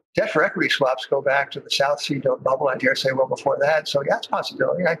 Debt for equity swaps go back to the South Sea bubble. I dare say well before that. So yeah, it's a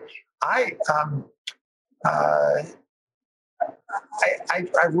possibility. I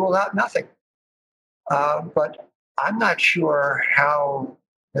rule out nothing, but I'm not sure how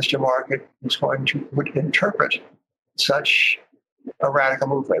Mr. Market would interpret such a radical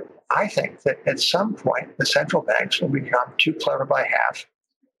movement. I think that at some point the central banks will become too clever by half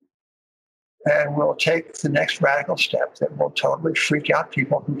and will take the next radical step that will totally freak out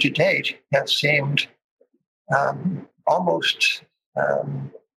people who to date have seemed almost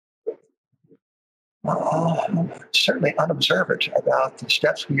certainly unobservant about the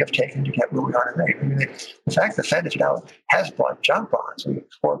steps we have taken to get where we are today. I mean, the fact the Fed has bought junk bonds,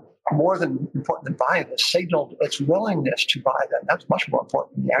 or more than important than buying them, signaled its willingness to buy them. That's much more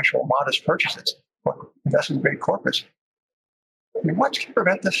important than the actual modest purchases for investment-grade corporates. I mean, what can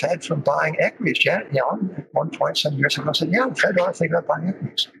prevent the Fed from buying equities? Janet Yellen, at one point some years ago, said, yeah, the Fed ought to think about buying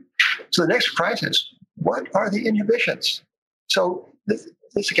equities. So the next crisis, what are the inhibitions? So this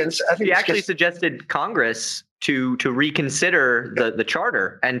again, I think she actually suggested Congress to reconsider the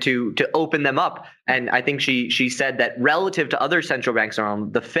charter and to open them up. And I think she said that relative to other central banks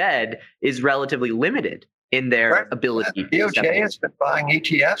around, the Fed is relatively limited in their ability. DOJ has been buying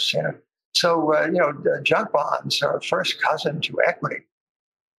ETFs. So, junk bonds are first cousin to equity.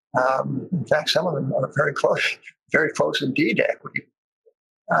 In fact, some of them are very close indeed to equity.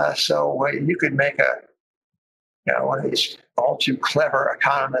 So you could make one of these all too clever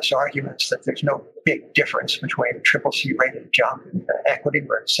economist arguments that there's no big difference between CCC rated junk and equity,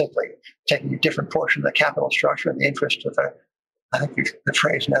 where it's simply taking a different portion of the capital structure in the interest of I think the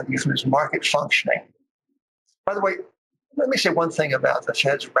phrase now used is market functioning. By the way, let me say one thing about the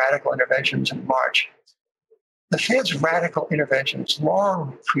Fed's radical interventions in March. The Fed's radical interventions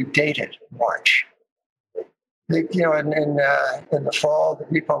long predated March. In the fall, the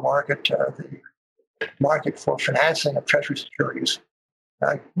repo market, the market for financing of Treasury securities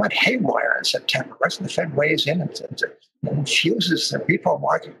went haywire in September. Right? So the Fed weighs in and infuses the repo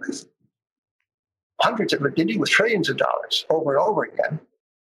market with with trillions of dollars over and over again.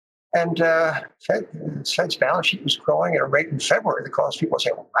 And Fed's balance sheet was growing at a rate in February that caused people to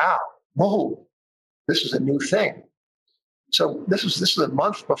say, wow, whoa, this is a new thing. So this is a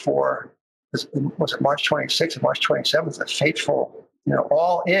month before, was it March 26th and March 27th, a fateful,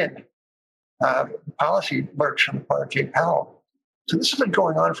 all-in policy lurch on the part of Jay Powell. So this has been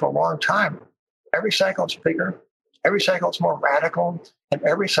going on for a long time. Every cycle it's bigger, every cycle it's more radical, and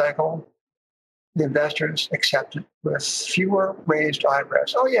every cycle the investors accept it with fewer raised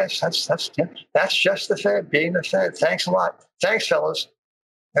eyebrows. Oh yes, that's just the Fed being the Fed. Thanks a lot. Thanks, fellas.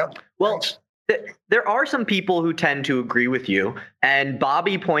 Yep. Well, there are some people who tend to agree with you, and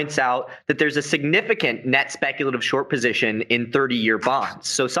Bobby points out that there's a significant net speculative short position in 30-year bonds.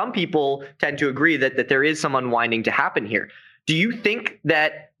 So some people tend to agree that there is some unwinding to happen here. Do you think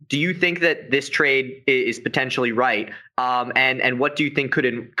that this trade is potentially right? And what do you think could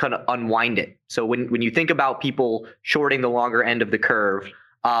unwind it? So when you think about people shorting the longer end of the curve,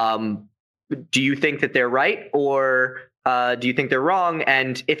 do you think that they're right, or do you think they're wrong?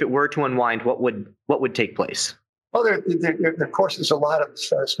 And if it were to unwind, what would take place? Well, of course, there's a lot of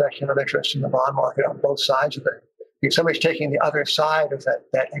speculative interest in the bond market on both sides of it. If somebody's taking the other side of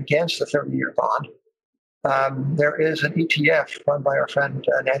that against the 30-year bond, there is an ETF run by our friend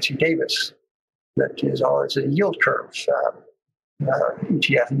Nancy Davis that is always a yield curve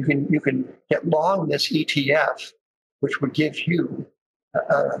ETF. And you can get long this ETF, which would give you,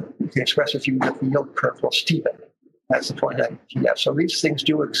 you can express a view that the yield curve will steepen. That's the point. So these things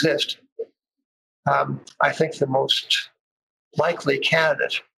do exist. I think the most likely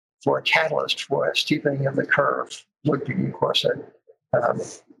candidate for a catalyst for a steepening of the curve would be, of course,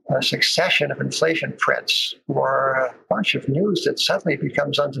 a succession of inflation prints or a bunch of news that suddenly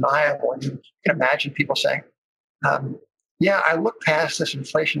becomes undeniable. And you can imagine people saying, I looked past this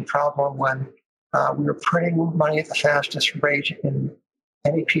inflation problem when we were printing money at the fastest rate in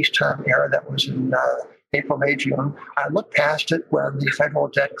any peacetime era. That was in April, May, June. I looked past it when the federal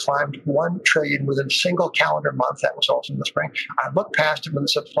debt climbed $1 trillion within a single calendar month. That was also in the spring. I looked past it when the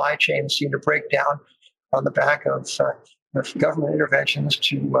supply chain seemed to break down on the back of government interventions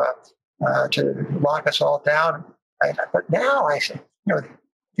to lock us all down. But now I say,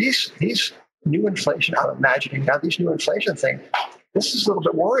 these new inflation, I'm imagining now these new inflation things, this is a little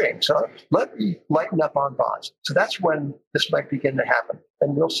bit worrying. So let me lighten up on bonds. So that's when this might begin to happen.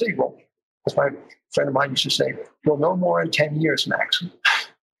 And we'll see. Well, as my friend of mine used to say, we'll know more in 10 years, Max.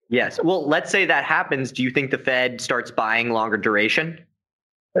 Yes. Well, let's say that happens. Do you think the Fed starts buying longer duration?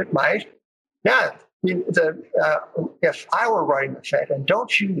 It might. Yeah. If I were running the Fed, and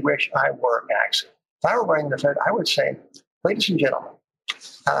don't you wish I were, Max? If I were running the Fed, I would say, ladies and gentlemen,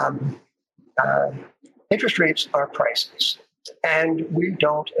 interest rates are prices, and we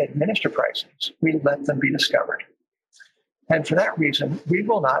don't administer prices. We let them be discovered. And for that reason, we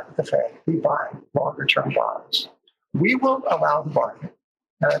will not, the Fed, be buying longer-term bonds. We will allow the market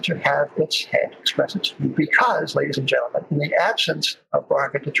to have its head express its view because, ladies and gentlemen, in the absence of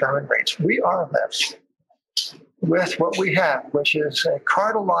market-determined rates, we are left with what we have, which is a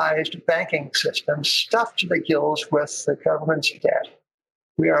cartelized banking system stuffed to the gills with the government's debt.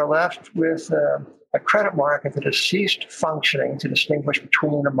 We are left with a credit market that has ceased functioning to distinguish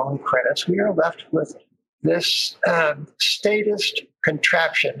between and among credits. We are left with this statist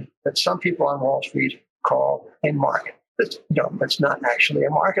contraption that some people on Wall Street call a market. It's not actually a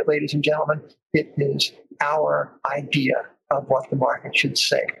market, ladies and gentlemen. It is our idea of what the market should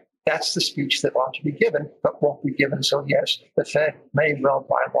say. That's the speech that ought to be given, but won't be given. So yes, the Fed may well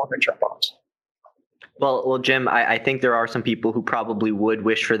buy longer-term bonds. Well, Jim, I think there are some people who probably would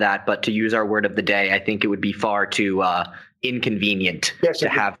wish for that, but to use our word of the day, I think it would be far too inconvenient to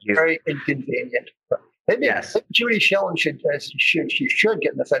have you. Very inconvenient. Maybe Judy Sheldon should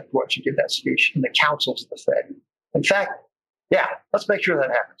get in the Fed board to give that speech in the councils of the Fed. In fact, let's make sure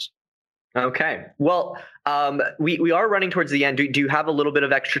that happens. Okay. Well, we are running towards the end. Do you have a little bit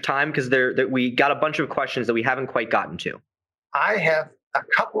of extra time? Because we got a bunch of questions that we haven't quite gotten to. I have a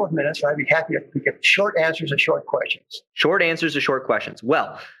couple of minutes. I'd be happy to give short answers to short questions. Short answers to short questions.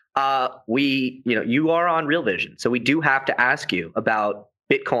 Well, you are on Real Vision, so we do have to ask you about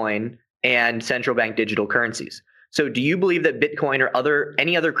Bitcoin and central bank digital currencies. So do you believe that Bitcoin or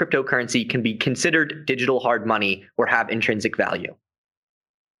any other cryptocurrency can be considered digital hard money or have intrinsic value?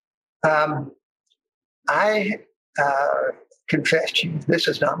 I confess to you, this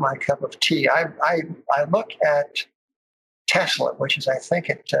is not my cup of tea. I look at Tesla, which is, I think,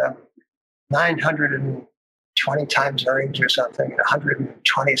 at 920 times earnings or something,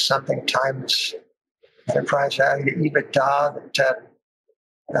 120 something times enterprise value to EBITDA that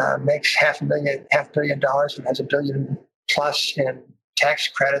makes $500 million and has $1 billion plus in tax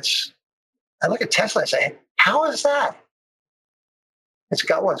credits. I look at Tesla and say, how is that? It's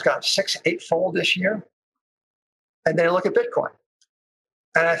got 6-8-fold this year. And then I look at Bitcoin.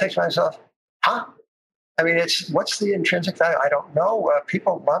 And I think to myself, I mean, what's the intrinsic value? I don't know.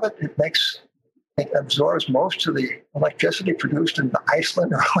 People love it. It absorbs most of the electricity produced in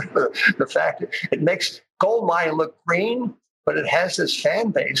Iceland. Or the fact it makes gold mining look green, but it has this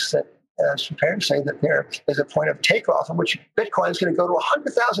fan base that prepared to say that there is a point of takeoff in which Bitcoin is going to go to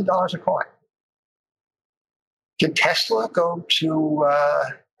 $100,000 a coin. Can Tesla go to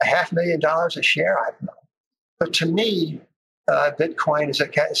 $500,000 a share? I don't know. But to me, Bitcoin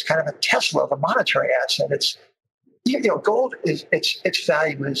is kind of a Tesla of a monetary asset. It's gold is its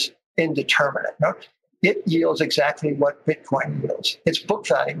value is indeterminate. No? It yields exactly what Bitcoin yields. Its book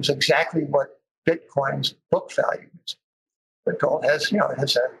value is exactly what Bitcoin's book value is. But gold has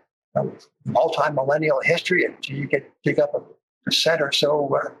a multi-millennial history, and you dig up a percent or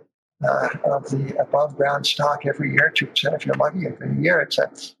so of the above ground stock every year, 2% if you're lucky. Every year,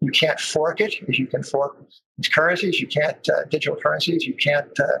 you can't fork it as you can fork these currencies. You can't digital currencies. You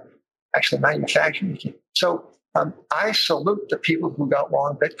can't actually manufacture. So I salute the people who got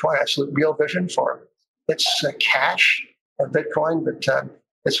long Bitcoin. I salute Real Vision for its cash of Bitcoin, but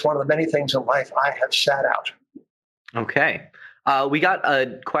it's one of the many things in life I have sat out. Okay. We got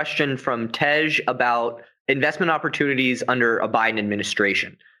a question from Tej about investment opportunities under a Biden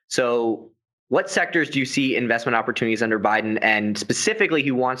administration. So What sectors do you see investment opportunities under Biden? And specifically,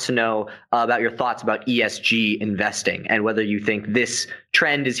 he wants to know about your thoughts about ESG investing and whether you think this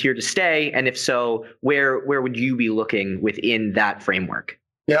trend is here to stay. And if so, where would you be looking within that framework?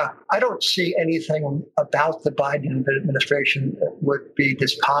 Yeah, I don't see anything about the Biden administration that would be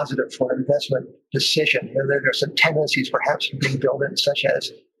dispositive for an investment decision. There are some tendencies perhaps being built in, such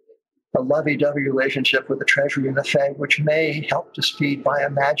as a lovey-dovey relationship with the Treasury and the Fed, which may help to speed my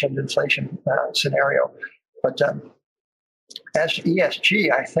imagined inflation scenario. But as to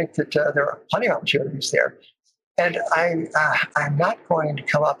ESG, I think that there are plenty of opportunities there. And I'm not going to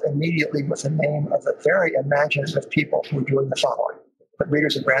come up immediately with the name of the very imaginative people who are doing the following. But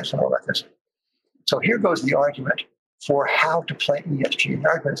readers of Branson know about this. So here goes the argument for how to play ESG. The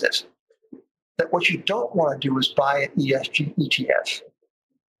argument is this, that what you don't want to do is buy an ESG ETF.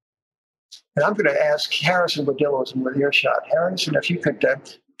 And I'm going to ask Harrison Wadillo is with earshot. Harrison, if you could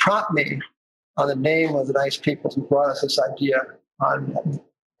prompt me on the name of the nice people who brought us this idea on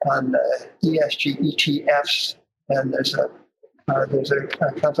ESG ETFs. And there's a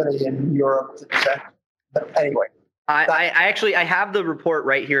company in Europe that anyway. I have the report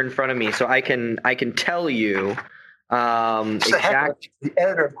right here in front of me, so I can tell you. The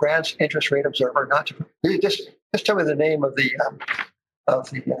editor of Grant's Interest Rate Observer. Not to just tell me the name of the.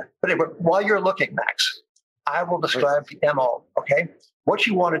 But anyway, while you're looking, Max, I will describe the MO. Okay, what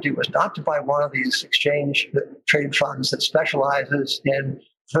you want to do is not to buy one of these exchange traded funds that specializes in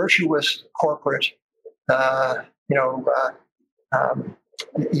virtuous corporate,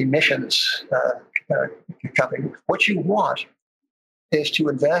 emissions company. What you want is to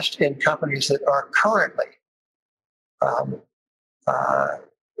invest in companies that are currently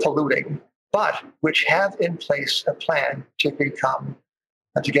polluting, but which have in place a plan to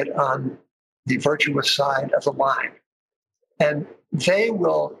get on the virtuous side of the line. And they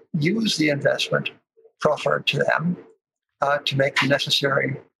will use the investment proffered to them to make the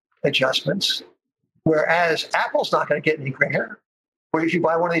necessary adjustments. Whereas Apple's not going to get any greener. Where if you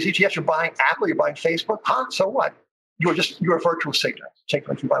buy one of these ETFs, you're buying Apple, you're buying Facebook, so what? You're a virtuous signal. Take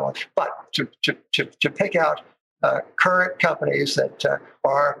one if you buy one. But to pick out current companies that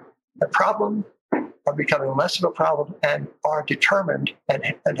are a problem, are becoming less of a problem, and are determined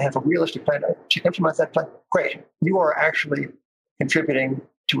and have a realistic plan to implement that plan, great. You are actually contributing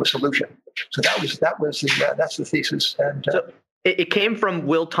to a solution. So that's the thesis. And so it came from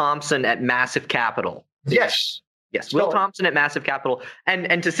Will Thompson at Massive Capital. Yes. Yes, Will Thompson at Massive Capital.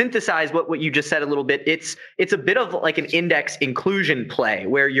 And to synthesize what you just said a little bit, it's a bit of like an index inclusion play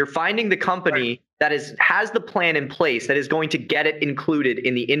where you're finding the company that has the plan in place that is going to get it included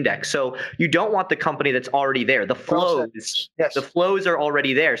in the index. So you don't want the company that's already there. The flows are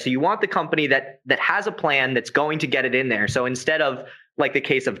already there. So you want the company that has a plan that's going to get it in there. So instead of like the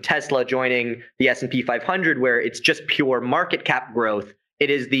case of Tesla joining the S&P 500 where it's just pure market cap growth, it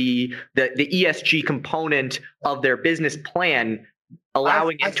is the ESG component of their business plan,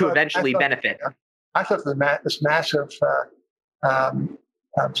 allowing it to eventually benefit. I thought this massive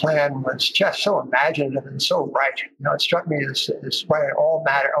plan was just so imaginative and so right. It struck me as right at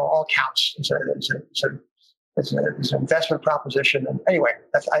all counts. It's an investment proposition. And anyway,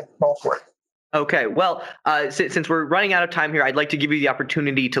 I'm all for it. Okay, well, since we're running out of time here, I'd like to give you the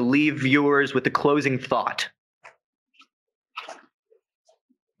opportunity to leave viewers with a closing thought.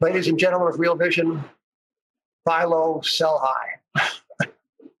 Ladies and gentlemen of Real Vision, buy low, sell high.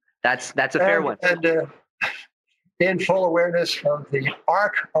 That's a fair one. And in full awareness of the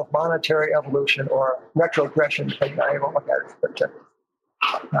arc of monetary evolution or retrogression, I won't look at it,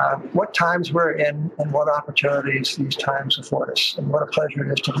 but what times we're in and what opportunities these times afford us, and what a pleasure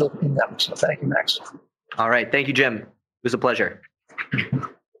it is to live in them. So thank you, Max. All right. Thank you, Jim. It was a pleasure.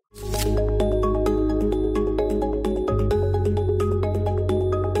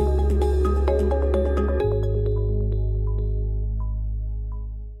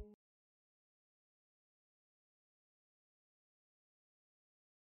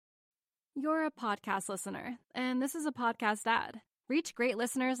 You're a podcast listener, and this is a podcast ad. Reach great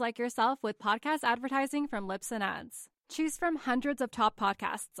listeners like yourself with podcast advertising from Libsyn Ads. Choose from hundreds of top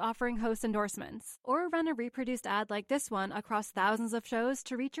podcasts offering host endorsements, or run a reproduced ad like this one across thousands of shows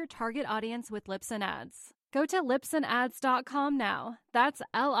to reach your target audience with Libsyn Ads. Go to libsynads.com now. That's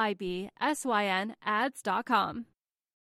LIBSYN ads.com.